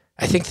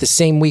 I think the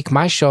same week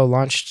my show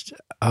launched,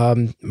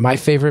 My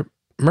Favorite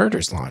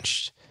Murders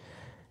launched.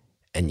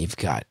 And you've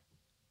got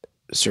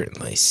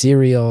certainly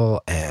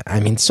Serial, and I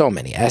mean, so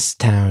many.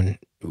 S-Town.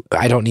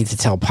 I don't need to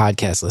tell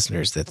podcast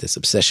listeners that this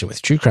obsession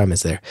with true crime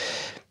is there.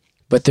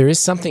 But there is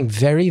something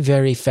very,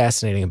 very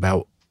fascinating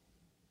about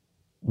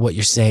what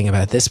you're saying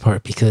about this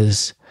part,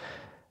 because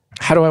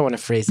how do I want to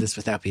phrase this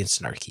without being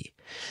snarky?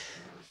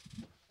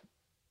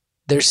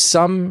 There's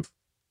some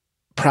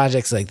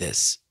projects like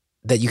this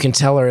that you can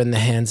tell are in the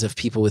hands of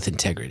people with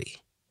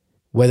integrity,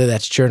 whether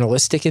that's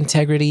journalistic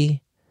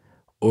integrity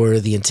or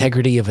the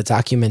integrity of a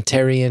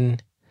documentarian,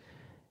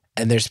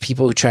 and there's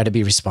people who try to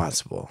be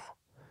responsible.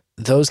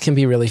 Those can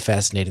be really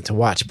fascinating to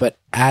watch. But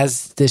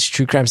as this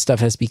true crime stuff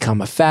has become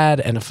a fad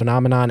and a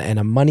phenomenon and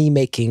a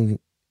money-making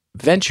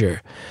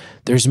venture,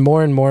 there's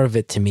more and more of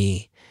it to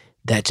me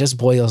that just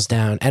boils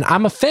down. And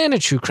I'm a fan of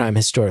true crime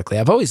historically.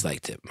 I've always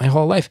liked it my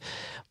whole life.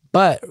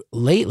 But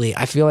lately,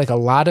 I feel like a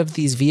lot of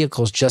these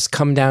vehicles just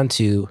come down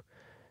to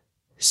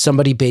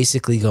somebody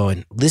basically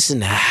going, listen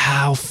to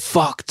how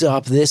fucked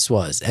up this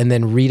was, and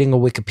then reading a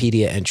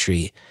Wikipedia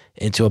entry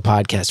into a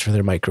podcast for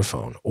their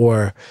microphone,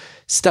 or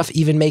stuff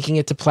even making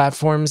it to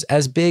platforms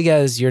as big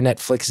as your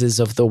Netflixes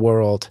of the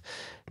world.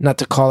 Not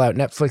to call out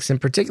Netflix in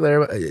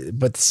particular,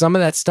 but some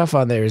of that stuff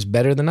on there is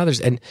better than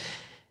others. And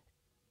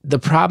the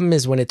problem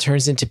is when it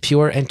turns into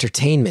pure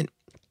entertainment.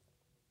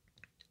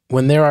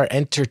 When there are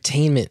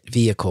entertainment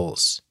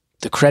vehicles,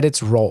 the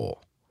credits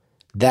roll.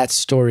 That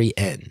story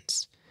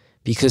ends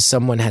because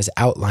someone has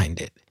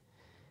outlined it.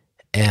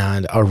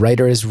 And a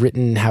writer has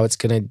written how it's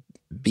going to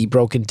be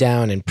broken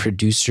down, and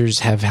producers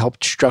have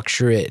helped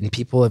structure it, and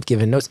people have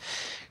given notes.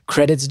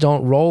 Credits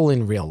don't roll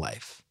in real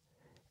life.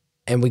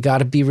 And we got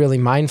to be really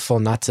mindful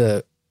not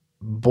to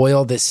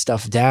boil this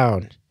stuff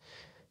down,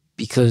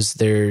 because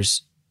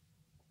there's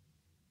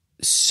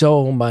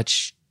so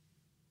much.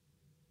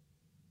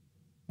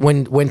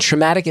 When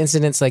traumatic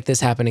incidents like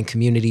this happen in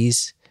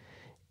communities,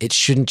 it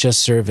shouldn't just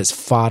serve as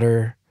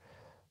fodder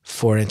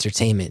for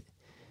entertainment,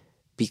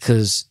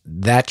 because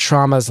that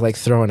trauma is like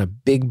throwing a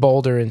big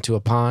boulder into a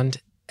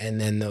pond, and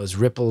then those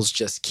ripples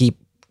just keep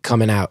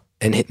coming out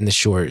and hitting the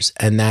shores.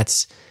 And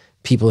that's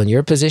people in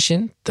your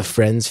position, the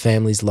friends,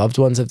 families, loved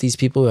ones of these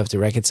people who have to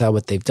reconcile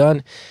what they've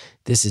done.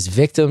 This is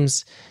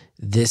victims.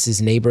 This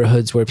is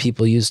neighborhoods where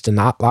people used to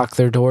not lock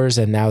their doors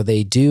and now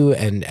they do,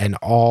 and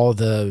all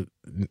the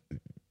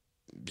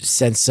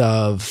sense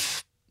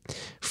of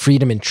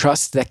freedom and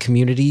trust that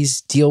communities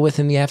deal with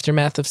in the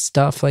aftermath of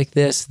stuff like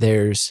this.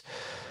 There's,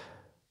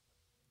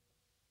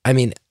 I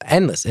mean,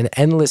 an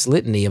endless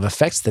litany of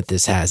effects that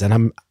this has.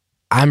 And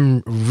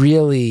I'm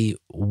really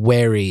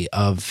wary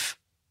of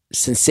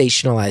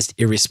sensationalized,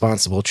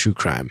 irresponsible true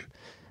crime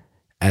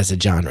as a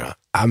genre.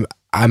 I'm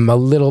a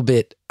little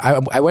bit,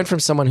 I went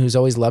from someone who's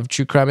always loved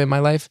true crime in my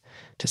life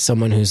to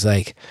someone who's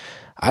like,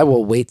 I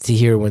will wait to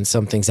hear when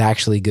something's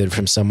actually good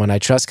from someone I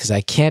trust, because I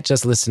can't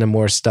just listen to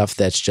more stuff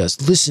that's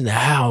just, listen to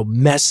how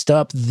messed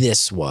up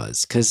this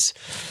was, because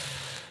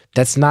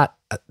that's not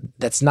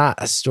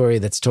a story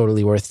that's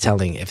totally worth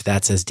telling if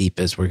that's as deep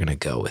as we're going to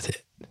go with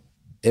it,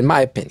 in my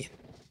opinion.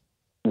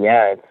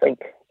 Yeah, it's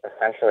like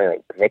essentially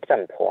like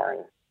victim porn.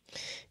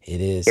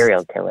 It is.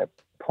 Serial killer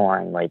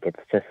porn. Like,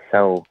 it's just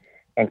so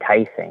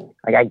enticing.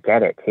 Like, I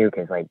get it too,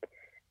 because like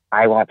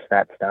I watch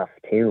that stuff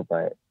too,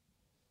 but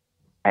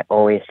I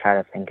always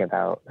try to think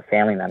about the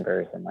family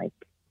members and like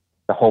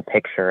the whole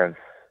picture of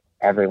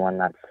everyone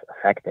that's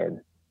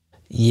affected.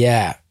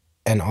 Yeah.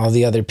 And all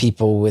the other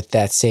people with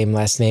that same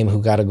last name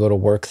who got to go to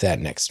work that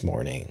next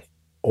morning,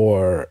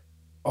 or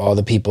all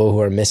the people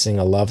who are missing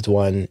a loved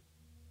one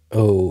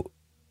who,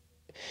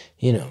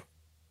 you know,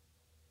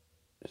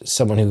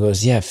 someone who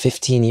goes, yeah,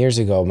 15 years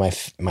ago,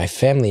 my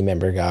family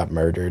member got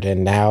murdered,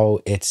 and now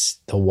it's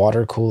the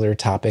water cooler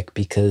topic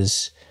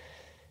because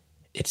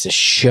it's a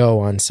show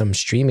on some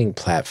streaming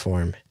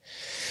platform.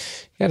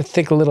 You got to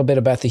think a little bit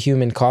about the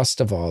human cost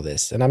of all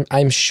this. And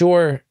I'm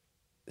sure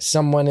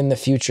someone in the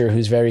future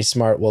who's very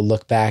smart will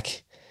look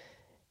back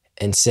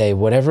and say,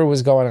 whatever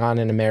was going on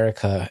in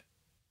America,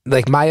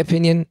 like, my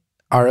opinion,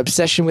 our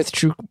obsession with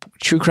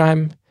true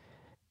crime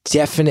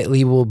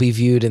definitely will be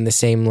viewed in the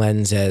same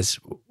lens as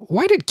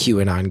why did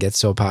QAnon get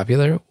so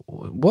popular?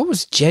 What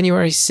was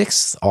January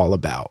 6th all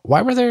about?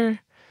 Why were there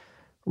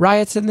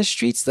riots in the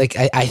streets? Like,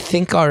 I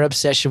think our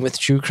obsession with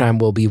true crime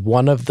will be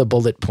one of the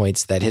bullet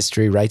points that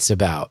history writes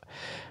about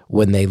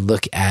when they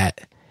look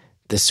at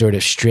the sort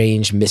of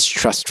strange,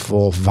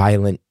 mistrustful,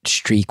 violent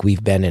streak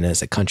we've been in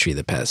as a country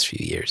the past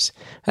few years.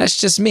 That's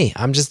just me.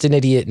 I'm just an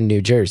idiot in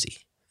New Jersey.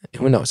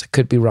 Who knows? I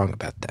could be wrong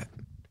about that.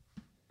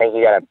 I think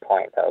you got a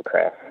point, though,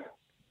 Chris.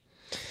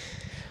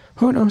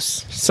 Who knows?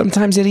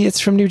 Sometimes idiots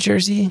from New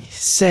Jersey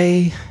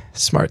say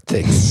smart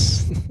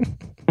things.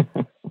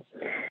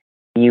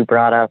 You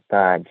brought up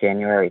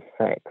January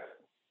 6th.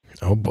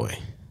 Oh, boy.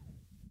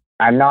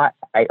 I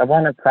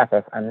want to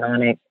preface, I'm not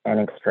an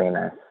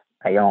extremist.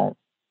 I don't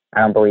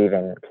believe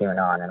in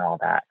QAnon and all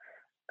that.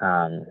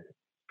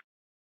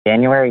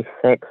 January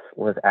 6th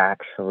was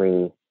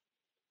actually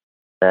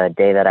the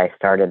day that I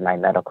started my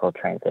medical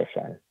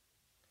transition.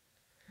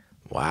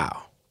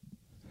 Wow.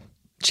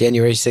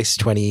 January 6th,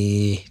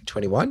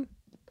 2021?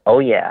 Oh,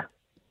 yeah.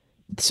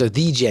 So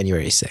the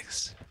January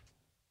 6th.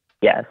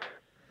 Yes.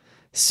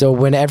 So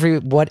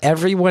what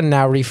everyone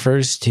now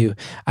refers to,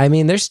 I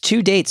mean, there's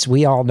two dates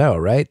we all know,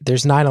 right?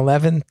 There's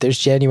 9/11, there's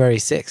January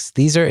 6th.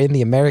 These are in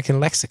the American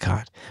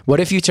lexicon. What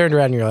if you turned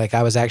around and you're like,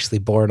 I was actually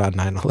born on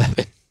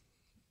 9/11?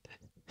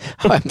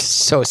 I'm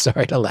so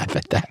sorry to laugh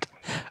at that.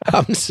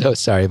 I'm so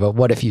sorry, but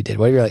what if you did?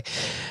 What if you're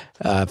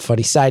like,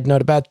 funny side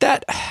note about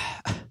that.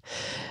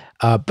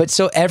 But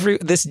so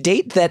this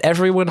date that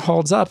everyone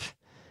holds up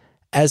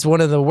as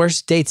one of the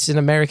worst dates in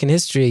American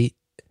history,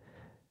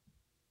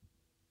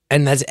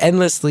 and that's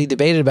endlessly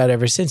debated about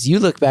ever since, you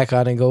look back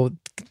on and go,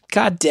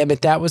 God damn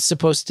it, that was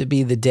supposed to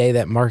be the day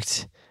that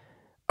marked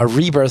a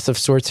rebirth of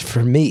sorts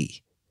for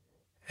me.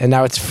 And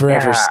now it's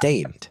forever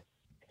stained.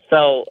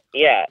 So,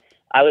 yeah,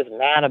 I was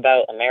mad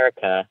about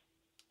America,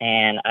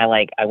 and I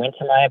went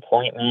to my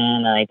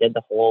appointment, and I did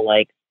the whole,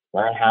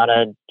 learn how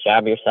to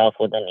jab yourself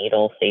with a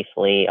needle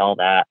safely, all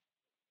that.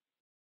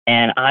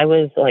 And I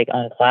was,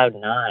 on cloud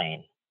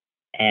 9,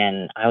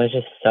 and I was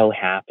just so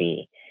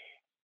happy.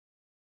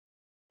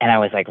 And I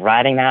was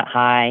riding that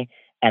high,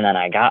 and then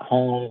I got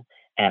home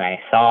and I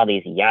saw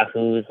these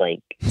yahoos. I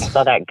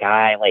saw that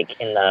guy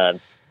in the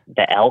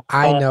elk.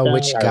 I know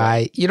which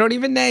guy. You don't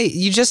even know.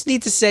 You just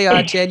need to say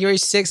on January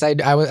 6th,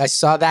 I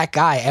saw that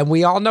guy, and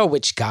we all know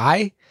which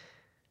guy.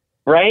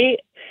 Right?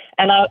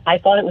 And I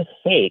thought it was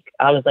fake.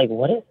 I was like,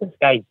 what is this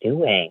guy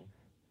doing?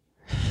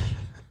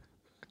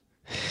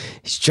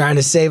 He's trying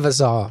to save us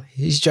all.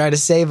 He's trying to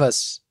save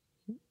us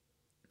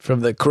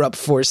from the corrupt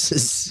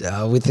forces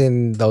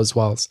within those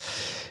walls.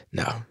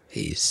 No,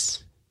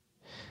 he's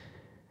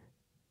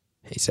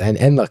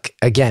and look,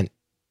 again,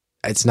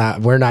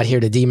 we're not here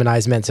to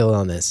demonize mental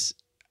illness,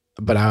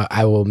 but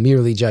I will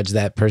merely judge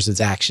that person's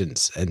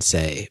actions and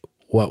say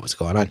what was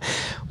going on.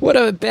 What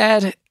a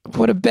bad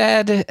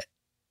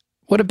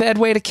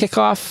way to kick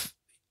off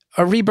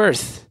a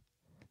rebirth.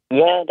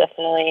 Yeah,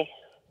 definitely.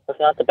 It's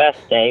not the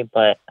best day,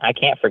 but I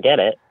can't forget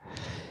it.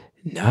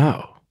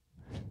 No.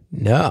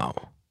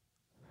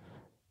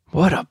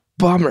 What a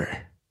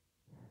bummer.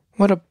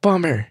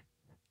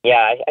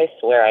 Yeah, I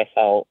swear I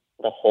felt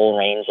the whole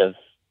range of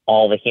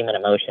all the human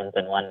emotions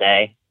in one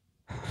day.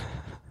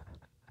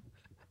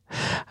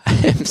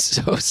 I am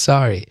so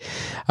sorry.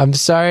 I'm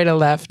sorry to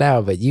laugh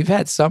now, but you've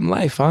had some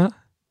life, huh?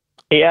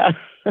 Yeah.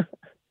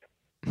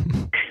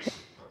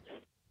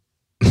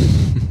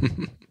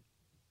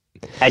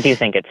 I do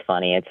think it's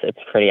funny. It's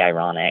pretty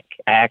ironic.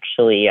 I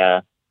actually,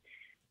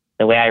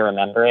 the way I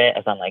remember it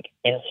is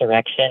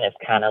insurrection is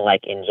kind of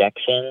like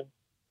injection.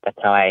 That's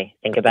how I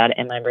think about it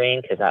in my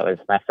brain, because that was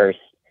my first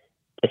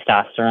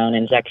testosterone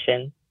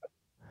injection.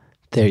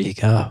 There you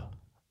go.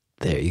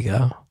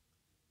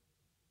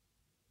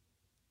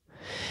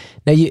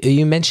 Now,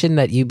 you mentioned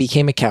that you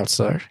became a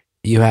counselor.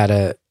 You had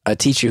a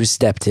teacher who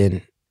stepped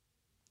in,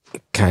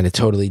 kind of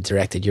totally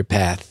directed your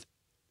path,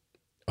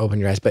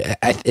 opened your eyes. But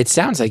it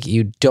sounds like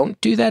you don't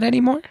do that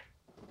anymore?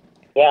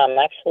 Yeah, I'm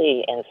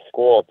actually in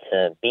school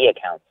to be a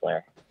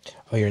counselor.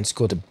 Oh, you're in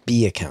school to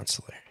be a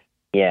counselor.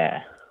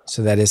 Yeah.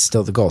 So that is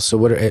still the goal. So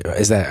what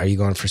is that? Are you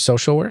going for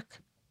social work?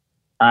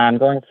 I'm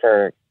going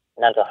for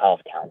mental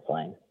health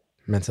counseling.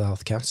 Mental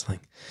health counseling.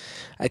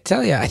 I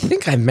tell you, I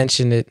think I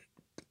mentioned it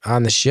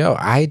on the show.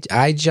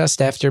 I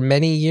just, after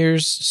many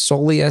years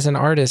solely as an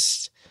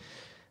artist,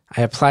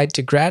 I applied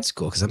to grad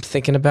school because I'm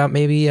thinking about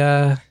maybe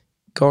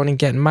going and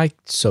getting my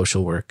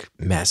social work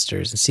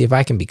master's and see if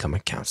I can become a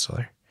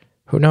counselor.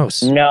 Who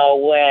knows? No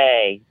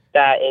way.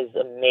 That is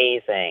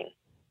amazing.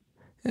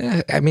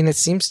 I mean, it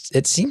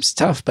seems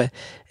tough, but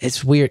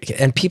it's weird.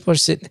 And people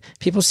sit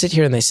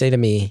here and they say to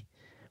me,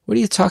 "What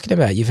are you talking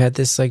about? You've had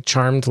this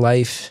charmed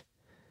life."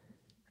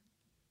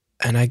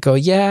 And I go,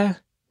 "Yeah,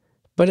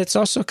 but it's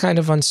also kind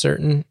of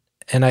uncertain."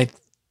 And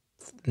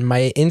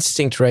my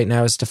instinct right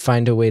now is to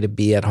find a way to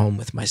be at home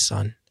with my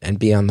son and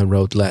be on the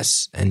road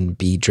less and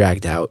be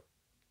dragged out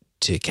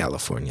to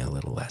California a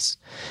little less.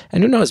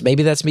 And who knows,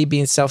 maybe that's me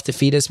being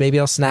self-defeatist. Maybe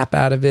I'll snap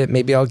out of it.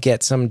 Maybe I'll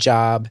get some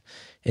job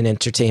in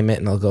entertainment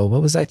and I'll go,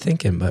 what was I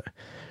thinking? But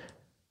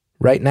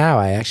right now,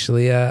 I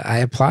actually I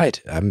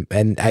applied,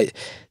 the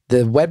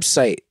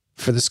website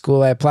for the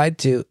school I applied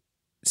to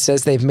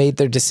says they've made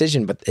their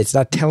decision, but it's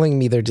not telling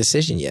me their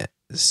decision yet.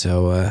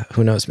 So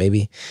who knows?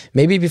 Maybe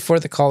before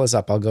the call is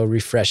up, I'll go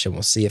refresh and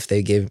we'll see if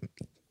they gave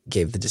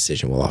the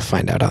decision. We'll all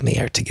find out on the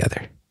air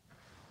together.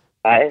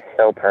 That is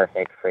so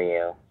perfect for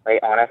you. Like,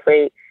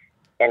 honestly,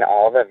 in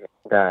all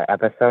the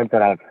episodes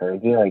that I've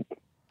heard you, like,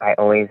 I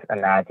always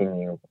imagine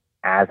you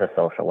as a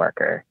social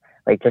worker.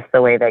 Like, just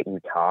the way that you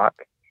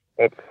talk,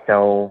 it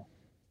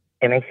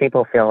makes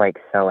people feel like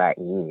so at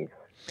ease.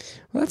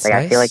 Well, that's like,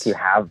 nice. I feel like you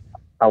have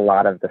a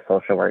lot of the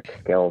social work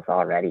skills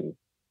already.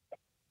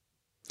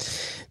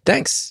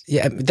 Thanks.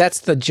 Yeah,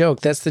 that's the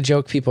joke. That's the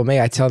joke people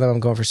make. I tell them I'm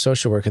going for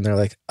social work and they're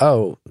like,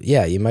 oh,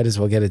 yeah, you might as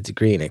well get a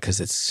degree in it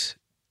because it's,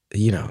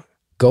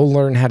 go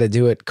learn how to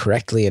do it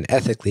correctly and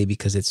ethically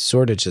because it's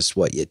sort of just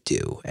what you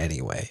do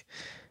anyway.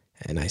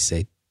 And I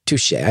say,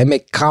 touche. I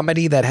make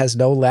comedy that has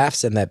no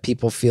laughs and that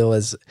people feel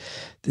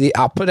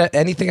I'll put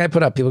anything I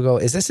put up, people go,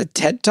 is this a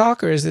TED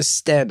Talk or is this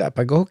stand-up?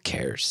 I go, who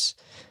cares?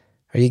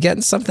 Are you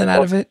getting something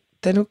out of it?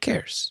 Then who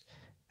cares?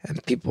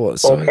 And people,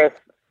 Chris,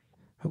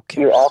 who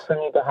cares? You also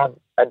need to have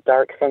a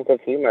dark sense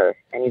of humor,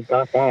 and you've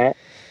got that.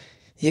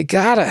 You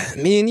gotta.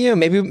 Me and you.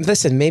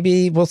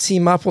 Maybe we'll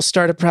team up. We'll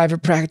start a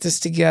private practice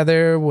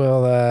together.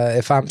 We'll,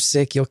 if I'm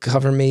sick, you'll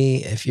cover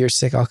me. If you're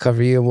sick, I'll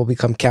cover you. And we'll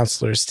become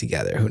counselors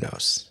together. Who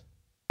knows?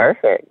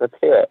 Perfect. Let's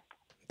do it.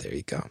 There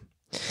you go.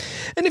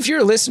 And if you're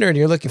a listener and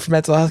you're looking for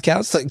mental health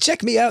counseling,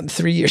 check me out in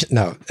 3 years.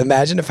 No,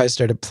 imagine if I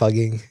started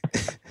plugging,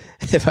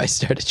 if I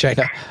started trying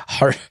to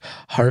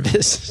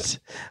harvest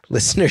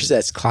listeners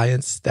as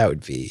clients,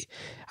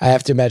 I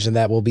have to imagine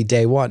that will be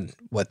day one,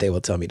 what they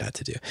will tell me not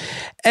to do.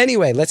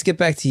 Anyway, let's get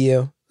back to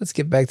you. Let's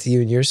get back to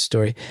you and your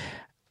story.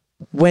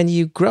 When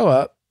you grow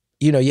up,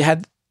 you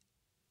had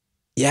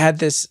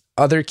this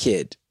other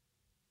kid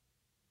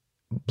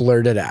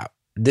blurted out.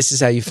 This is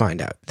how you find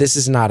out. This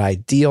is not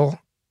ideal.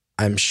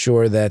 I'm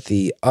sure that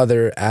the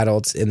other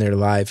adults in their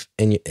life,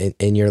 in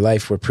your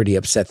life, were pretty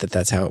upset that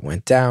that's how it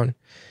went down.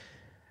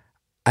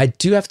 I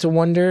do have to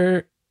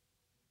wonder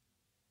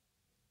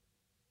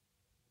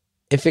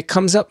if it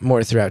comes up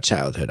more throughout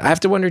childhood. I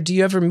have to wonder, do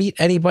you ever meet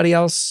anybody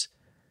else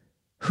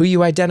who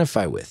you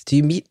identify with? Do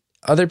you meet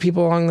other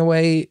people along the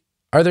way?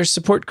 Are there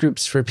support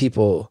groups for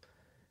people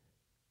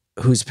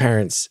whose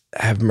parents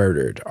have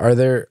murdered? Are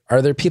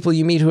there people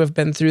you meet who have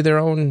been through their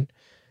own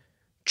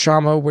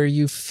trauma where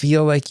you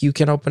feel like you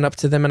can open up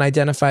to them and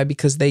identify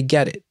because they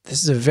get it?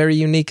 This is a very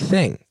unique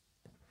thing.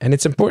 And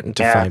it's important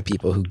to find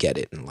people who get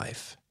it in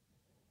life.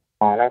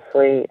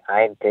 Honestly,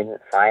 I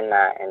didn't find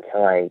that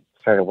until I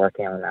started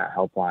working on that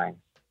helpline.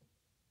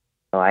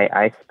 So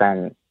I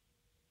spent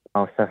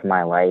most of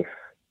my life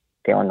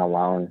feeling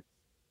alone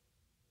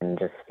and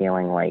just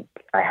feeling like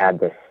I had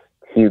this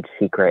huge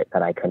secret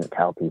that I couldn't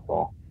tell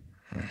people.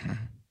 Mm-hmm.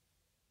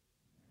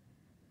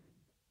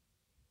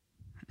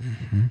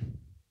 Mm-hmm.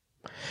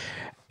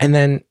 And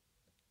then,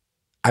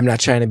 I'm not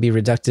trying to be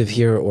reductive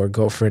here or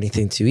go for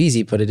anything too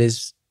easy, but it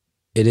is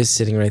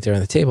sitting right there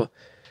on the table.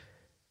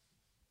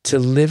 To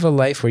live a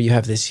life where you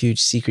have this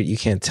huge secret you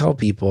can't tell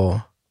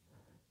people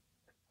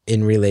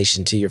in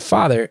relation to your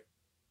father,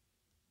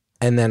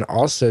 and then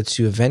also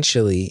to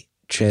eventually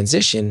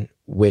transition,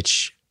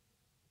 which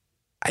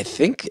I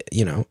think,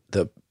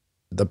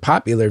 the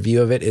popular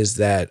view of it is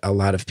that a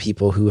lot of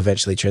people who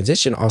eventually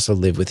transition also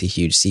live with a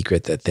huge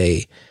secret that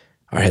they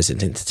are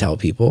hesitant to tell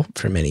people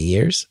for many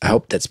years. I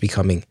hope that's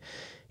becoming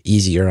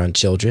easier on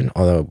children,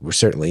 although we're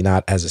certainly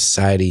not as a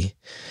society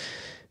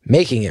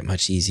making it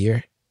much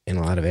easier in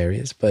a lot of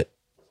areas. But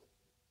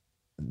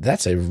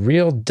that's a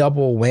real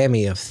double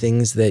whammy of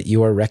things that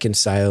you are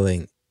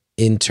reconciling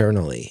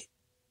internally.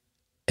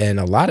 And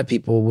a lot of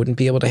people wouldn't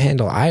be able to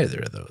handle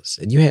either of those.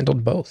 And you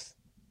handled both,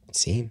 it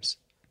seems.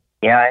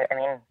 Yeah, I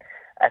mean,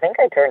 I think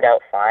I turned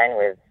out fine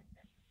with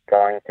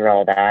going through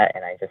all that,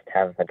 and I just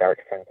have a dark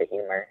sense of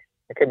humor.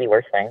 It could be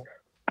worse things.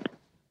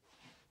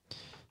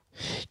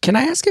 Can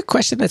I ask a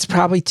question that's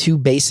probably too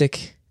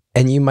basic,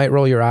 and you might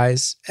roll your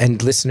eyes,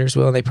 and listeners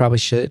will, and they probably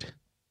should?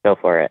 Go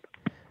for it.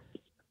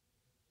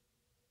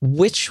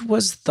 Which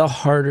was the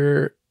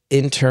harder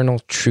internal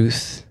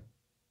truth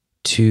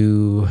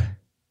to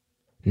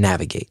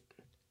navigate?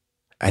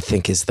 I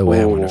think is the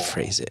way I want to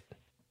phrase it.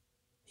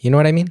 You know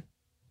what I mean?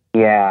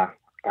 Yeah,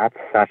 that's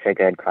such a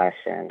good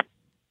question.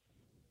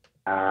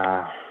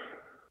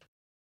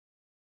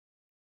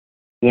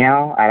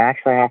 I'd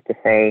actually have to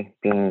say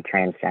being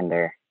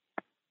transgender,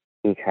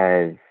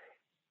 because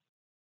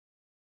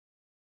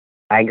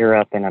I grew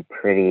up in a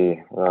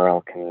pretty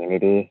rural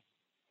community,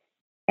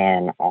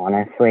 and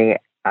honestly,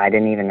 I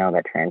didn't even know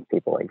that trans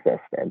people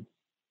existed.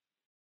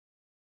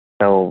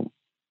 So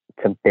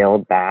to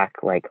build back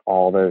like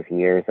all those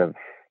years of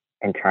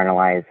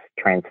internalized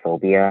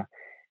transphobia,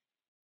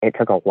 it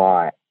took a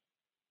lot.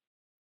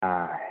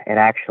 I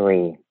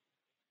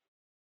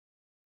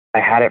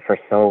had it for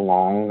so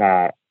long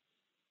that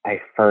I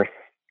first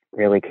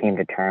really came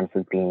to terms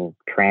with being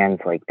trans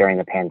like during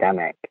the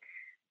pandemic,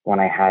 when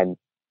I had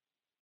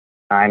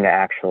time to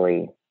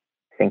actually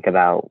think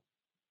about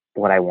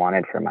what I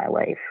wanted for my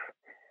life.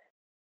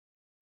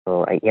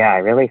 So I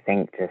really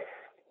think just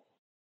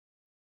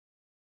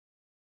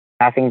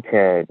having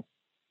to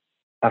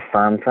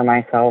affirm for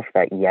myself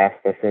that yes,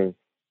 this is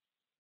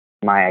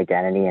my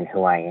identity and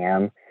who I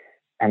am,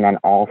 and then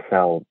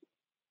also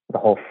the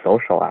whole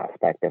social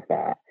aspect of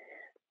that,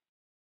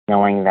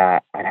 knowing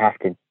that I'd have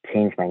to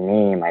change my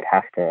name, I'd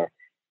have to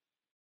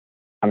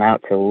come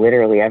out to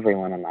literally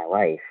everyone in my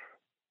life.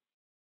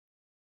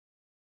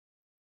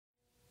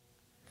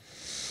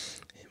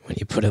 When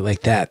you put it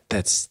like that,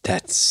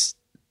 that's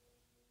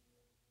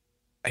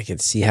I can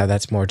see how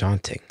that's more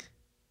daunting.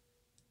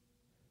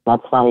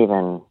 That's not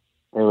even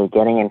really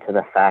getting into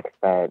the fact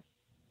that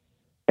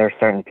there's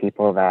certain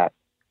people that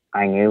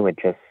I knew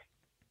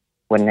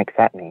wouldn't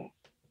accept me,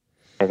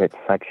 because it's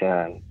such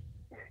a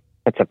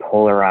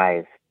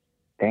polarized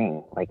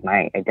thing. Like,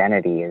 my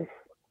identity is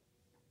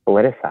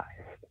politicized.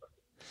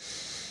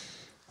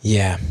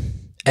 Yeah.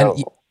 So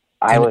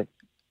I was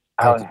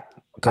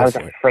for it.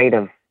 afraid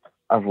of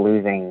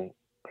losing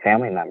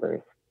family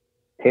members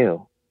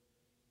too.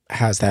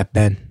 How's that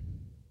been?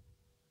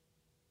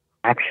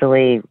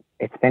 Actually,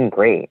 it's been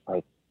great.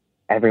 Like,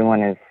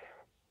 everyone has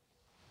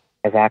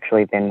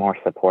actually been more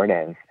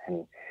supportive,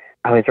 and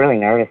I was really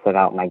nervous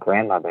about my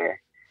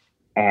grandmother,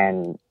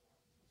 and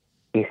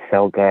she's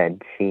so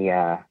good. She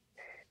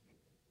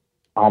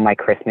all my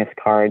Christmas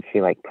cards,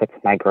 she like puts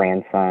my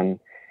grandson,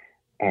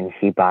 and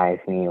she buys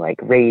me like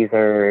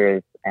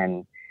razors,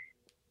 and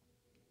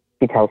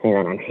she tells me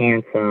that I'm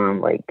handsome.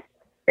 Like,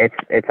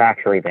 it's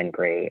actually been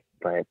great,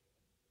 but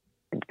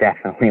it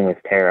definitely was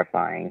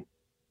terrifying.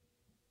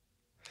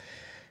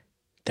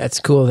 That's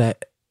cool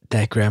that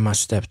grandma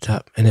stepped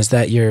up. And is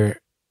that your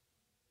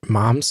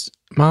mom's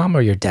mom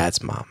or your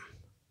dad's mom?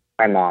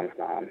 My mom's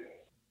mom.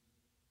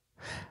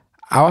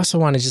 I also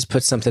want to just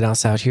put something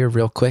else out here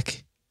real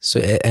quick. So,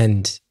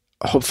 and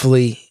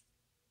hopefully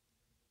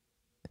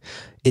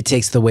it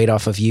takes the weight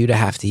off of you to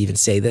have to even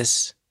say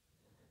this.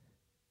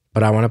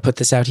 But I want to put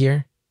this out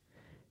here.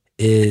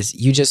 Is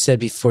you just said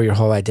before your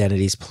whole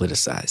identity is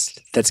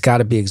politicized. That's got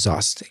to be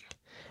exhausting.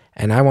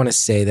 And I want to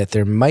say that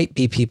there might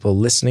be people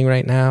listening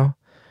right now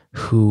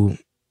who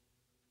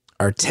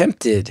are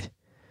tempted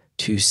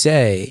to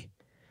say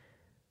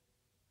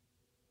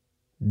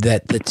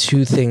that the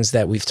two things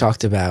that we've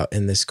talked about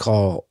in this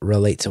call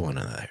relate to one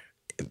another.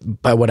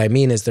 But what I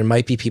mean is there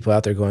might be people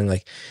out there going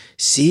like,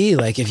 see,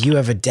 like if you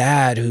have a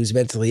dad who's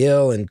mentally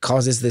ill and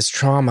causes this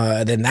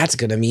trauma, then that's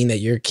going to mean that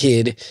your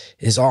kid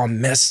is all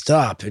messed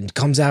up and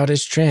comes out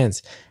as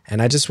trans.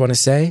 And I just want to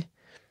say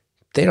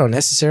they don't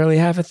necessarily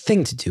have a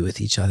thing to do with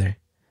each other.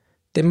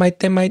 They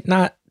might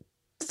not.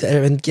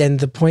 And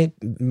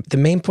the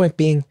main point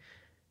being,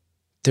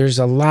 there's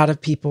a lot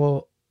of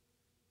people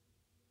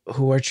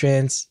who are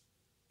trans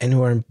and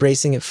who are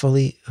embracing it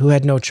fully who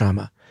had no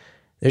trauma.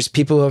 There's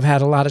people who have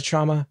had a lot of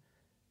trauma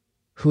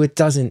who it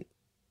doesn't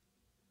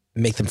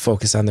make them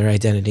focus on their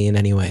identity in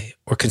any way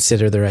or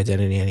consider their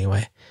identity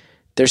anyway.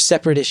 They're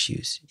separate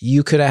issues.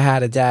 You could have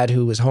had a dad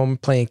who was home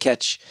playing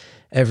catch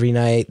every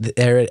night,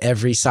 there at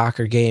every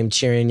soccer game,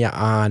 cheering you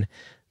on,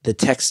 the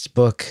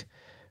textbook,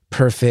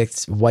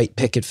 perfect white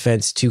picket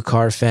fence,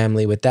 2-car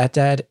family with that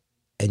dad,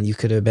 and you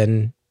could have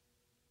been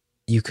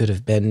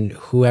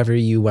whoever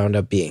you wound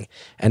up being.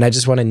 And I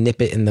just want to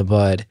nip it in the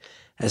bud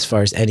as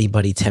far as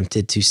anybody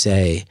tempted to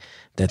say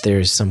that there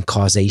is some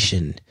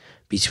causation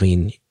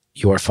between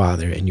your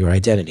father and your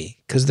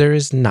identity, because there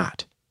is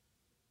not.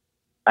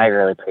 I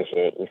really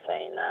appreciate you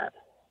saying that.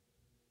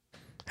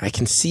 I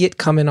can see it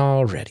coming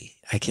already.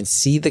 I can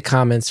see the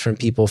comments from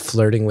people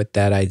flirting with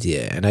that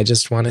idea. And I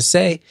just want to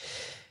say,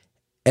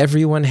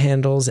 everyone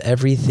handles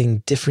everything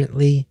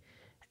differently,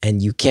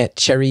 and you can't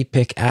cherry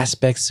pick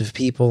aspects of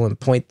people and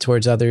point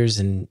towards others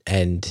and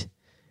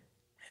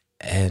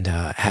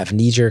have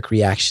knee-jerk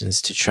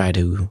reactions to try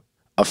to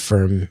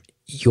affirm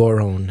your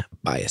own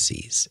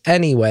biases.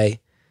 Anyway,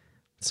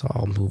 let's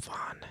all move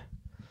on.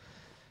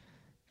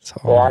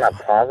 On a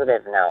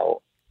positive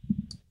note,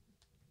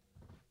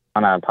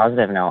 I'm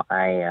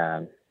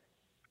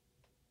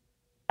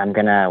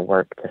gonna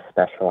work to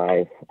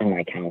specialize in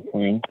my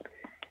counseling,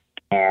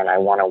 and I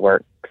want to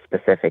work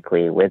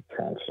specifically with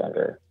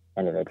transgender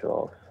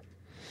individuals.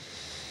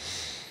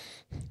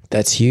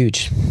 That's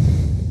huge.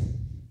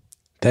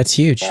 That's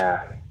huge.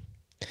 Yeah.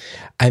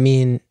 I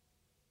mean,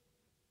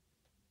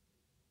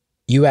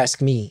 you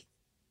ask me,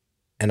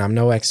 and I'm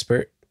no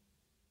expert.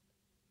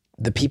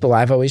 The people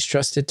I've always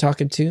trusted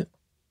talking to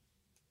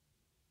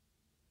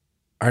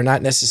are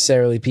not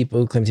necessarily people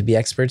who claim to be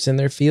experts in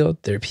their field.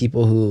 They're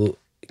people who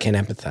can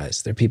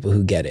empathize. They're people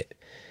who get it.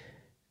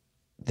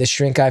 The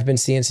shrink I've been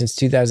seeing since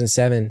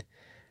 2007,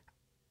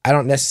 I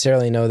don't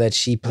necessarily know that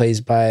she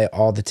plays by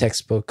all the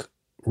textbook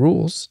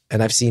rules,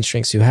 and I've seen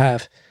shrinks who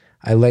have.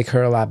 I like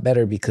her a lot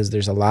better because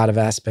there's a lot of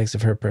aspects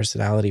of her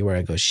personality where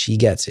I go, she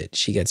gets it.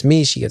 She gets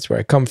me. She gets where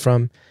I come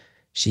from.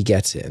 She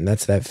gets it. And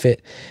that's that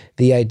fit.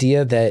 The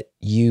idea that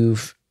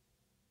you've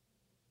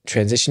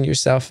transitioned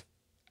yourself,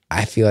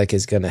 I feel like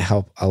is going to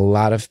help a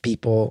lot of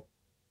people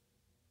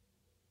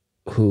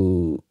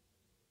who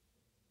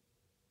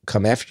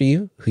come after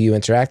you, who you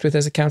interact with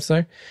as a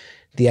counselor.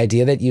 The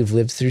idea that you've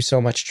lived through so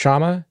much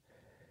trauma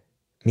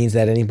means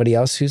that anybody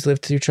else who's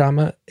lived through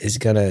trauma is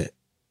going to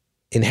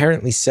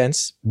inherently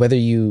sense, whether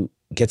you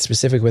get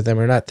specific with them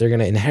or not, they're going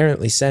to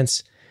inherently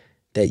sense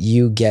that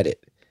you get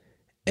it.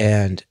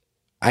 And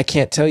I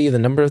can't tell you the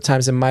number of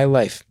times in my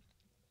life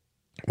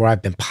where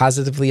I've been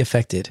positively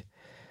affected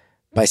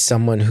by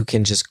someone who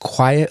can just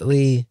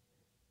quietly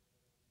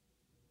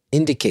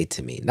indicate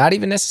to me, not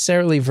even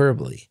necessarily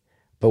verbally,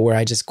 but where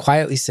I just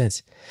quietly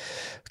sense,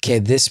 okay,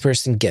 this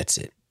person gets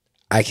it.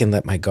 I can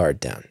let my guard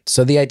down.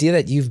 So the idea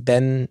that you've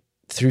been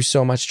through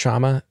so much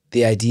trauma,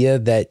 the idea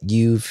that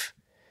you've,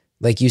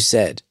 like you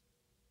said,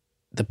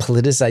 the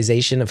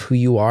politicization of who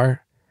you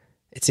are,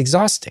 it's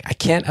exhausting. I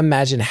can't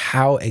imagine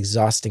how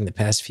exhausting the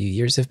past few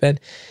years have been.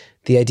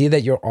 The idea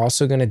that you're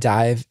also going to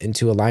dive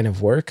into a line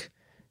of work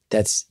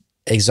that's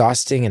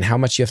exhausting, and how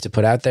much you have to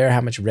put out there,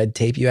 how much red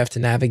tape you have to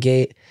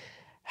navigate,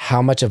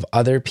 how much of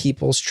other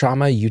people's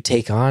trauma you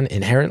take on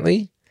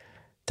inherently.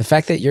 The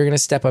fact that you're going to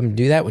step up and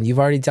do that when you've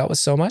already dealt with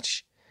so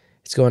much,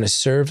 it's going to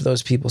serve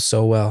those people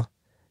so well.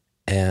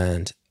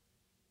 And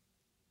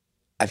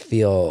I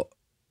feel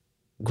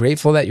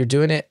grateful that you're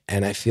doing it.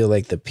 And I feel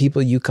like the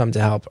people you come to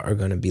help are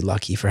going to be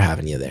lucky for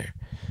having you there.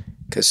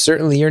 Because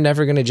certainly you're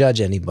never going to judge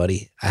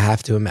anybody, I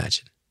have to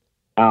imagine.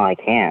 Oh, I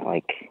can't.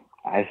 Like,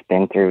 I've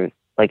been through,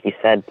 like you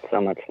said, so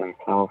much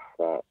myself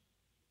that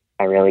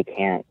I really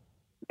can't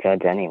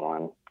judge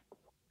anyone.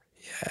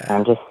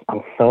 Yeah.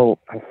 I'm so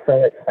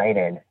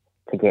excited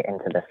to get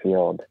into the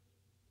field,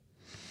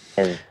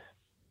 because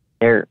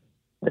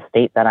the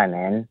state that I'm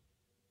in,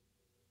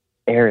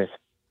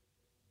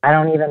 I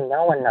don't even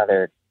know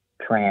another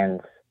a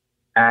trans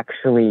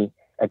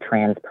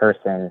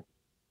person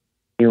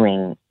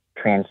doing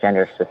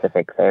transgender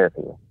specific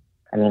therapy.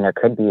 I mean, there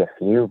could be a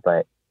few,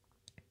 but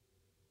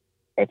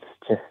it's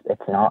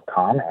not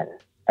common.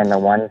 And the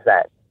ones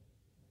that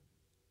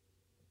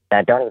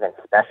don't even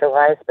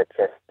specialize, but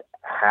just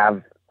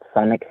have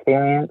some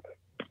experience,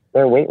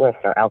 their wait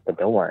lists are out the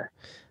door.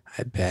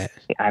 I bet.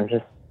 I'm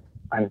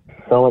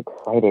so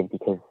excited,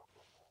 because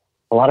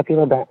a lot of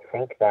people don't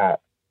think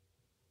that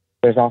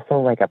there's also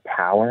like a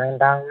power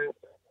imbalance,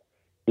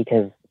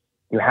 because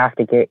you have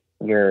to get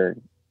your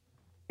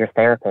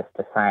therapist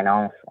to sign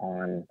off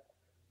on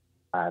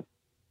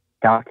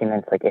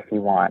documents, like if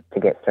you want to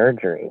get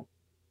surgery.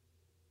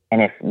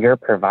 And if your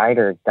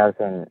provider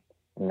doesn't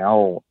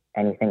know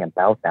anything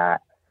about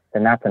that,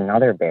 then that's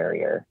another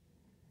barrier.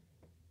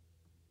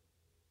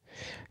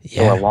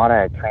 Yeah. So a lot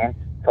of trans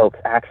folks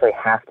actually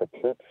have to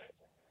teach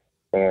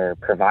their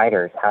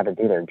providers how to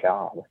do their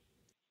job.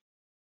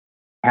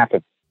 They have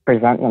to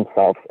present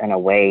themselves in a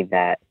way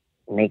that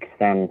makes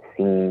them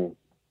seem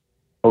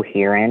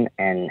coherent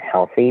and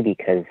healthy,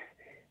 because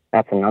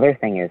that's another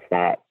thing, is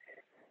that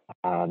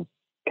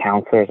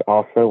counselors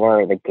also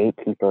are the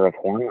gatekeeper of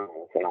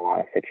hormones in a lot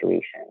of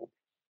situations.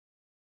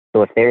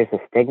 So if there's a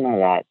stigma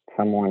that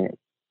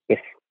if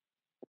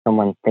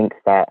someone thinks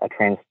that a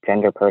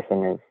transgender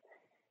person is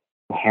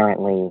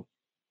inherently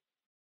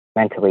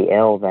mentally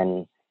ill,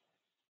 then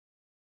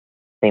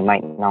they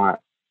might not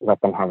let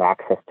them have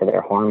access to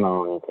their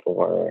hormones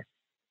or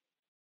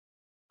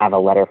have a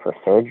letter for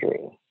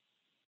surgery.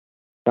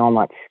 So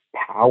much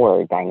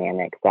power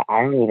dynamics that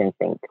I don't even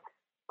think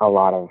a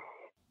lot of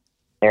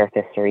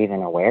therapists are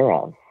even aware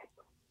of.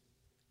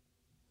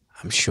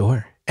 I'm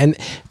sure. And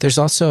there's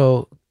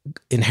also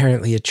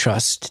inherently a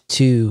trust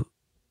too,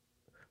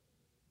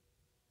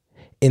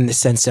 in the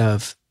sense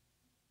of,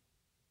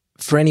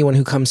 for anyone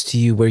who comes to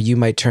you where you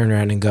might turn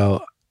around and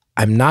go,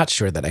 I'm not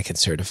sure that I can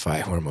certify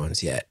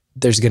hormones yet,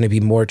 there's going to be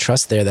more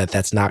trust there that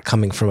that's not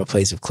coming from a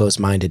place of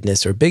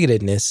closed-mindedness or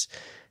bigotedness.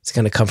 It's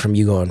going to come from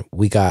you going,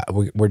 we're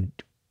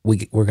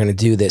going to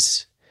do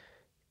this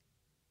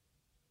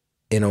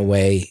in a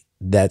way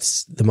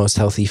that's the most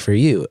healthy for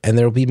you. And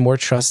there'll be more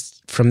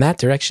trust from that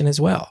direction as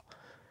well.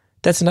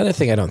 That's another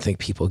thing I don't think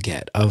people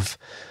get.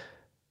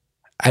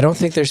 I don't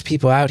think there's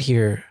people out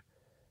here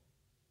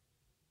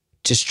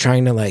just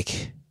trying to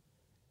like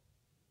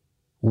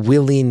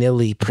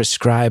willy-nilly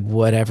prescribe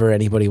whatever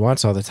anybody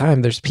wants all the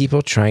time. There's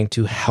people trying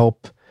to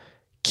help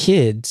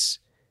kids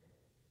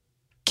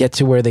get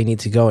to where they need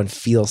to go and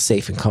feel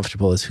safe and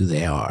comfortable as who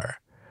they are.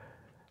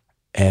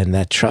 And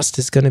that trust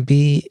is going to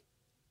be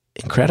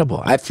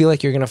incredible. I feel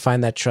like you're going to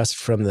find that trust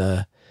from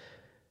the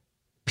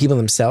people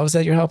themselves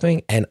that you're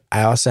helping. And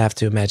I also have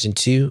to imagine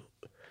too,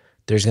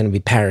 there's going to be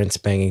parents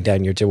banging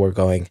down your door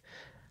going,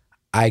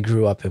 I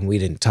grew up and we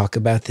didn't talk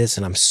about this,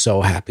 and I'm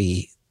so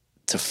happy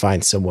to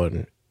find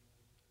someone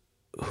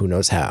who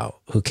knows how,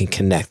 who can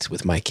connect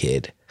with my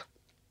kid.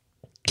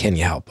 Can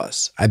you help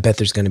us? I bet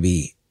there's going to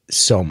be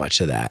so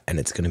much of that, and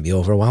it's going to be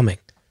overwhelming.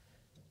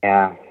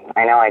 Yeah,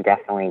 I know I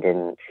definitely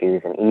didn't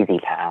choose an easy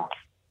path,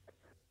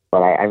 but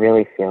I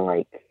really feel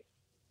like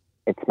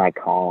it's my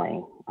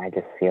calling. I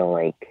just feel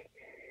like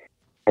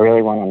I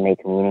really want to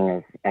make meaning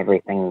of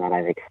everything that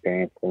I've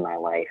experienced in my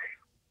life.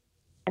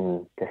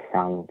 And this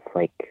sounds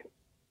like,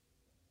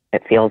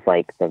 it feels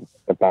like the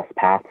best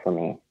path for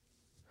me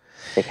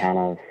to kind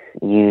of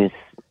use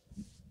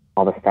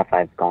all the stuff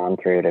I've gone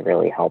through to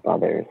really help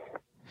others.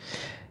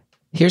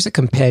 Here's a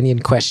companion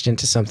question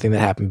to something that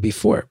happened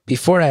before.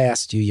 Before I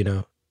asked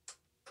you,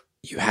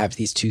 you have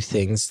these two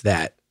things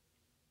that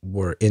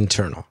were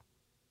internal.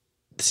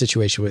 The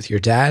situation with your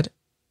dad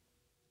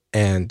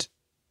and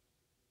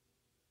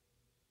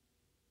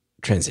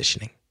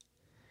transitioning,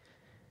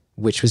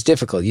 which was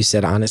difficult. You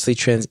said, honestly,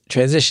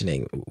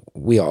 transitioning.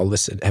 We all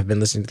have been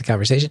listening to the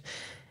conversation.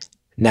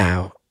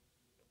 Now,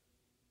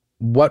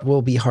 what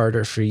will be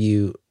harder for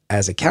you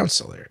as a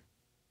counselor?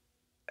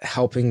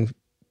 Helping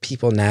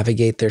people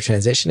navigate their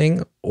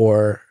transitioning,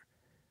 or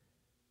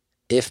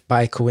if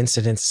by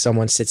coincidence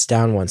someone sits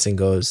down once and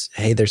goes,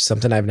 hey, there's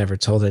something I've never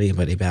told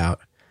anybody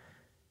about.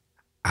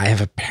 I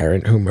have a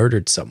parent who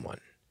murdered someone.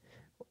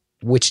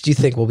 Which do you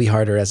think will be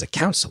harder as a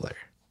counselor?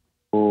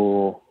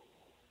 Ooh.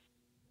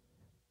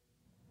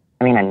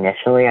 I mean,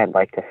 initially, I'd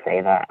like to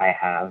say that I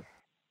have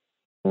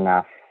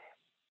enough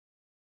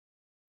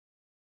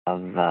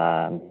of,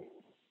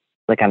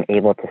 I'm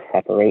able to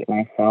separate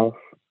myself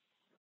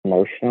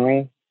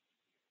emotionally.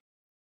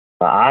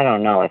 But I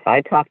don't know. If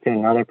I talked to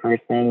another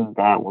person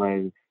that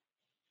was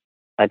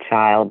a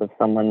child of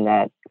someone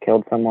that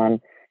killed someone,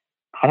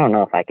 I don't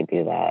know if I could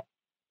do that.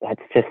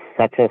 That's just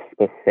such a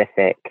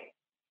specific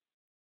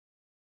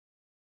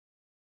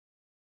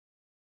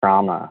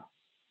trauma.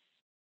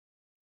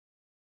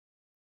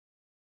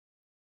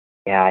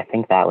 Yeah, I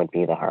think that would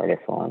be the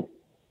hardest one.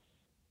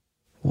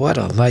 What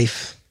a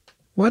life.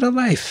 What a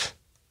life.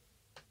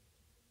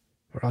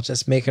 We're all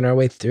just making our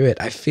way through it.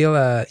 I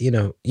feel,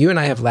 you and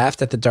I have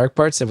laughed at the dark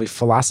parts and we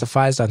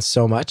philosophized on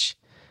so much.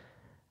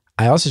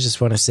 I also just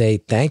want to say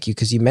thank you,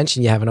 because you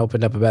mentioned you haven't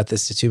opened up about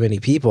this to too many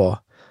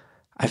people.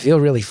 I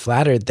feel really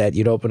flattered that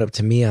you'd open up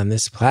to me on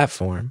this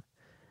platform.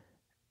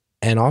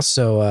 And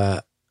also,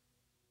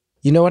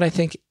 you know what I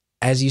think?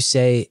 As you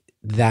say,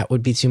 that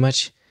would be too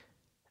much.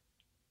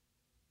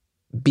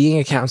 Being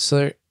a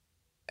counselor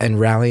and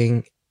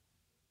rallying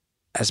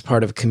as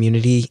part of a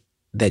community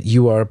that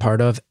you are a part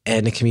of,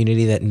 and a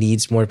community that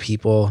needs more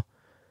people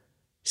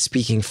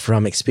speaking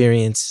from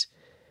experience,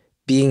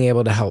 being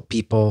able to help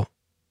people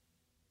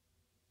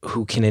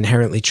who can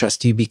inherently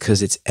trust you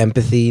because it's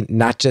empathy,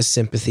 not just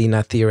sympathy,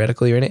 not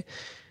theoretical, you're in it.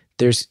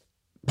 There's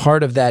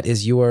part of that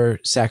is you're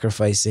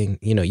sacrificing,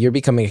 you're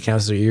becoming a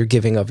counselor, you're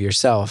giving of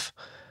yourself,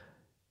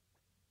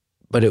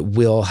 but it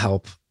will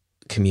help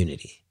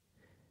community.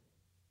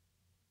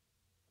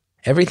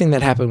 Everything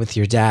that happened with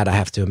your dad, I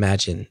have to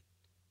imagine,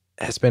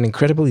 has been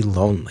incredibly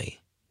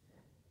lonely.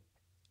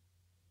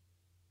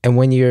 And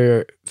when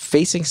you're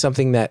facing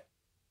something that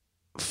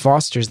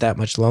fosters that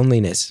much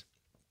loneliness,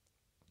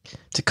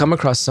 to come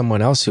across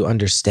someone else who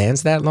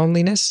understands that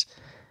loneliness,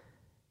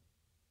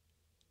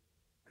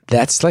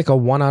 that's like a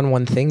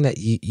one-on-one thing that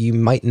you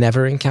might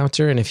never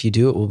encounter. And if you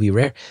do, it will be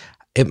rare.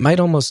 It might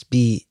almost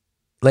be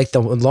like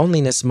the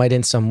loneliness might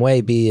in some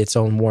way be its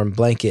own warm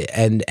blanket,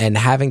 and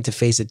having to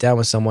face it down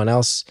with someone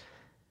else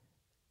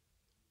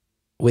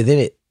within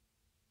it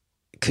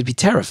could be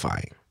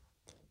terrifying.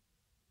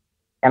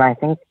 And I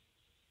think,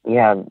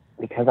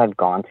 because I've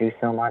gone through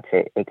so much,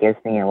 it gives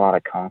me a lot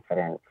of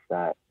confidence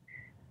that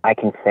I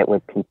can sit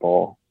with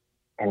people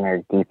in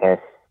their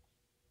deepest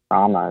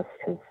traumas,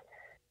 because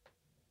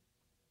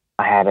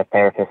I had a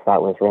therapist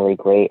that was really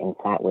great and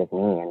sat with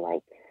me,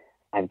 and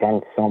I've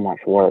done so much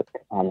work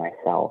on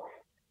myself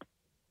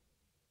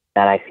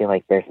that I feel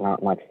like there's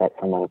not much that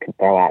someone could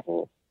throw at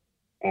me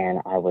and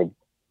I would,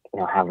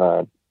 have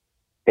a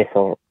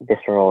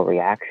visceral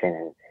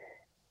reaction,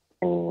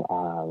 and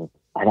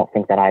I don't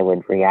think that I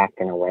would react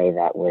in a way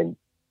that would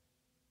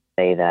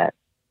say that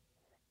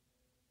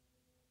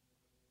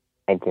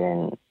I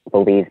didn't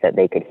believe that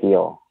they could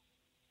heal.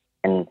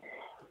 And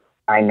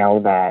I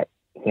know that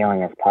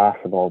healing is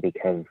possible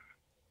because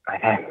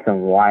I've had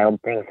some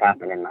wild things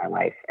happen in my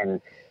life,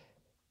 and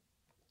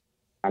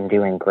I'm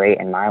doing great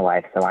in my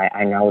life. So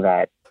I know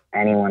that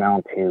anyone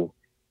else who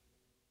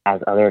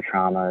has other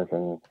traumas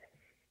and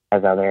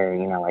has other,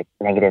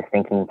 negative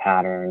thinking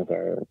patterns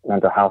or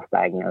mental health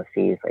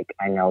diagnoses,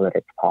 I know that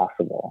it's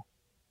possible.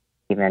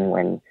 Even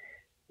when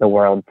the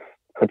world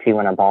puts you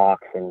in a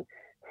box and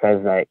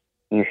says that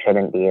you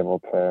shouldn't be able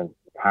to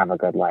have a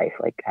good life,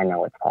 I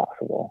know it's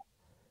possible.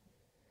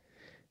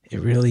 It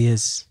really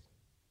is.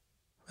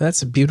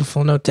 That's a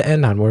beautiful note to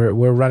end on. We're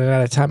running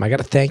out of time. I got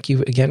to thank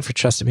you again for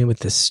trusting me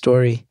with this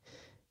story.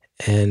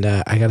 And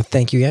I got to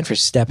thank you again for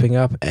stepping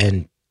up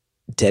and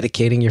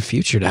dedicating your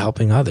future to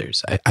helping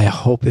others. I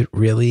hope it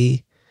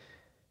really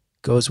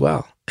goes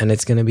well. And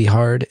it's going to be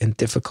hard and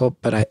difficult,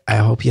 but I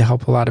hope you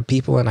help a lot of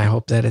people, and I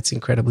hope that it's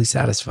incredibly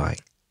satisfying.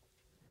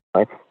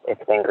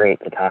 It's been great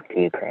to talk to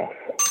you, Chris.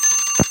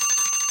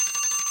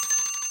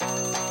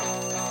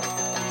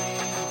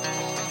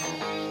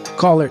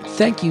 Caller,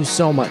 thank you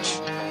so much.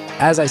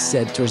 As I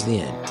said towards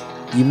the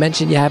end, you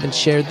mentioned you haven't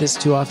shared this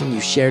too often.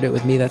 You shared it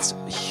with me. That's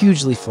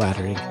hugely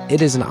flattering.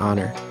 It is an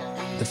honor.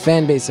 The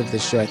fan base of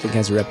this show, I think,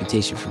 has a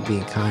reputation for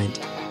being kind,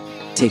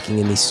 taking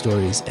in these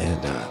stories,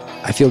 and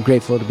I feel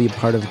grateful to be a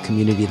part of a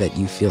community that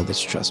you feel this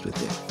trust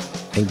within.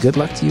 And good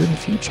luck to you in the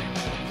future.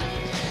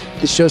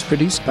 This show's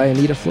produced by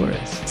Anita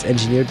Flores. It's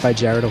engineered by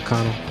Jared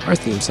O'Connell. Our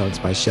theme song's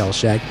by Shell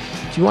Shag.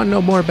 If you want to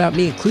know more about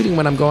me, including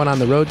when I'm going on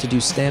the road to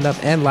do stand-up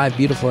and live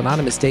Beautiful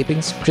Anonymous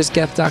tapings,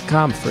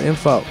 chrisgeth.com for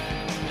info.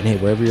 And hey,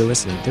 wherever you're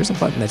listening, there's a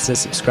button that says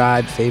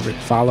subscribe, favorite,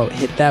 follow.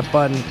 Hit that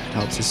button. It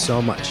helps us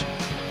so much.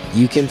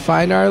 You can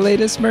find our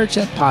latest merch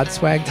at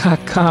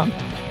podswag.com.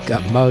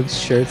 Got mugs,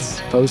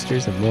 shirts,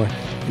 posters, and more.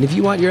 And if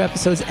you want your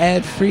episodes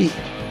ad-free,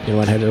 you'll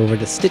want to head over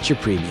to Stitcher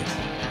Premium.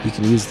 You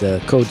can use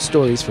the code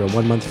STORIES for a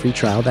 1-month free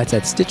trial. That's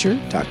at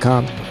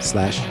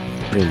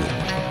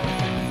stitcher.com/premium.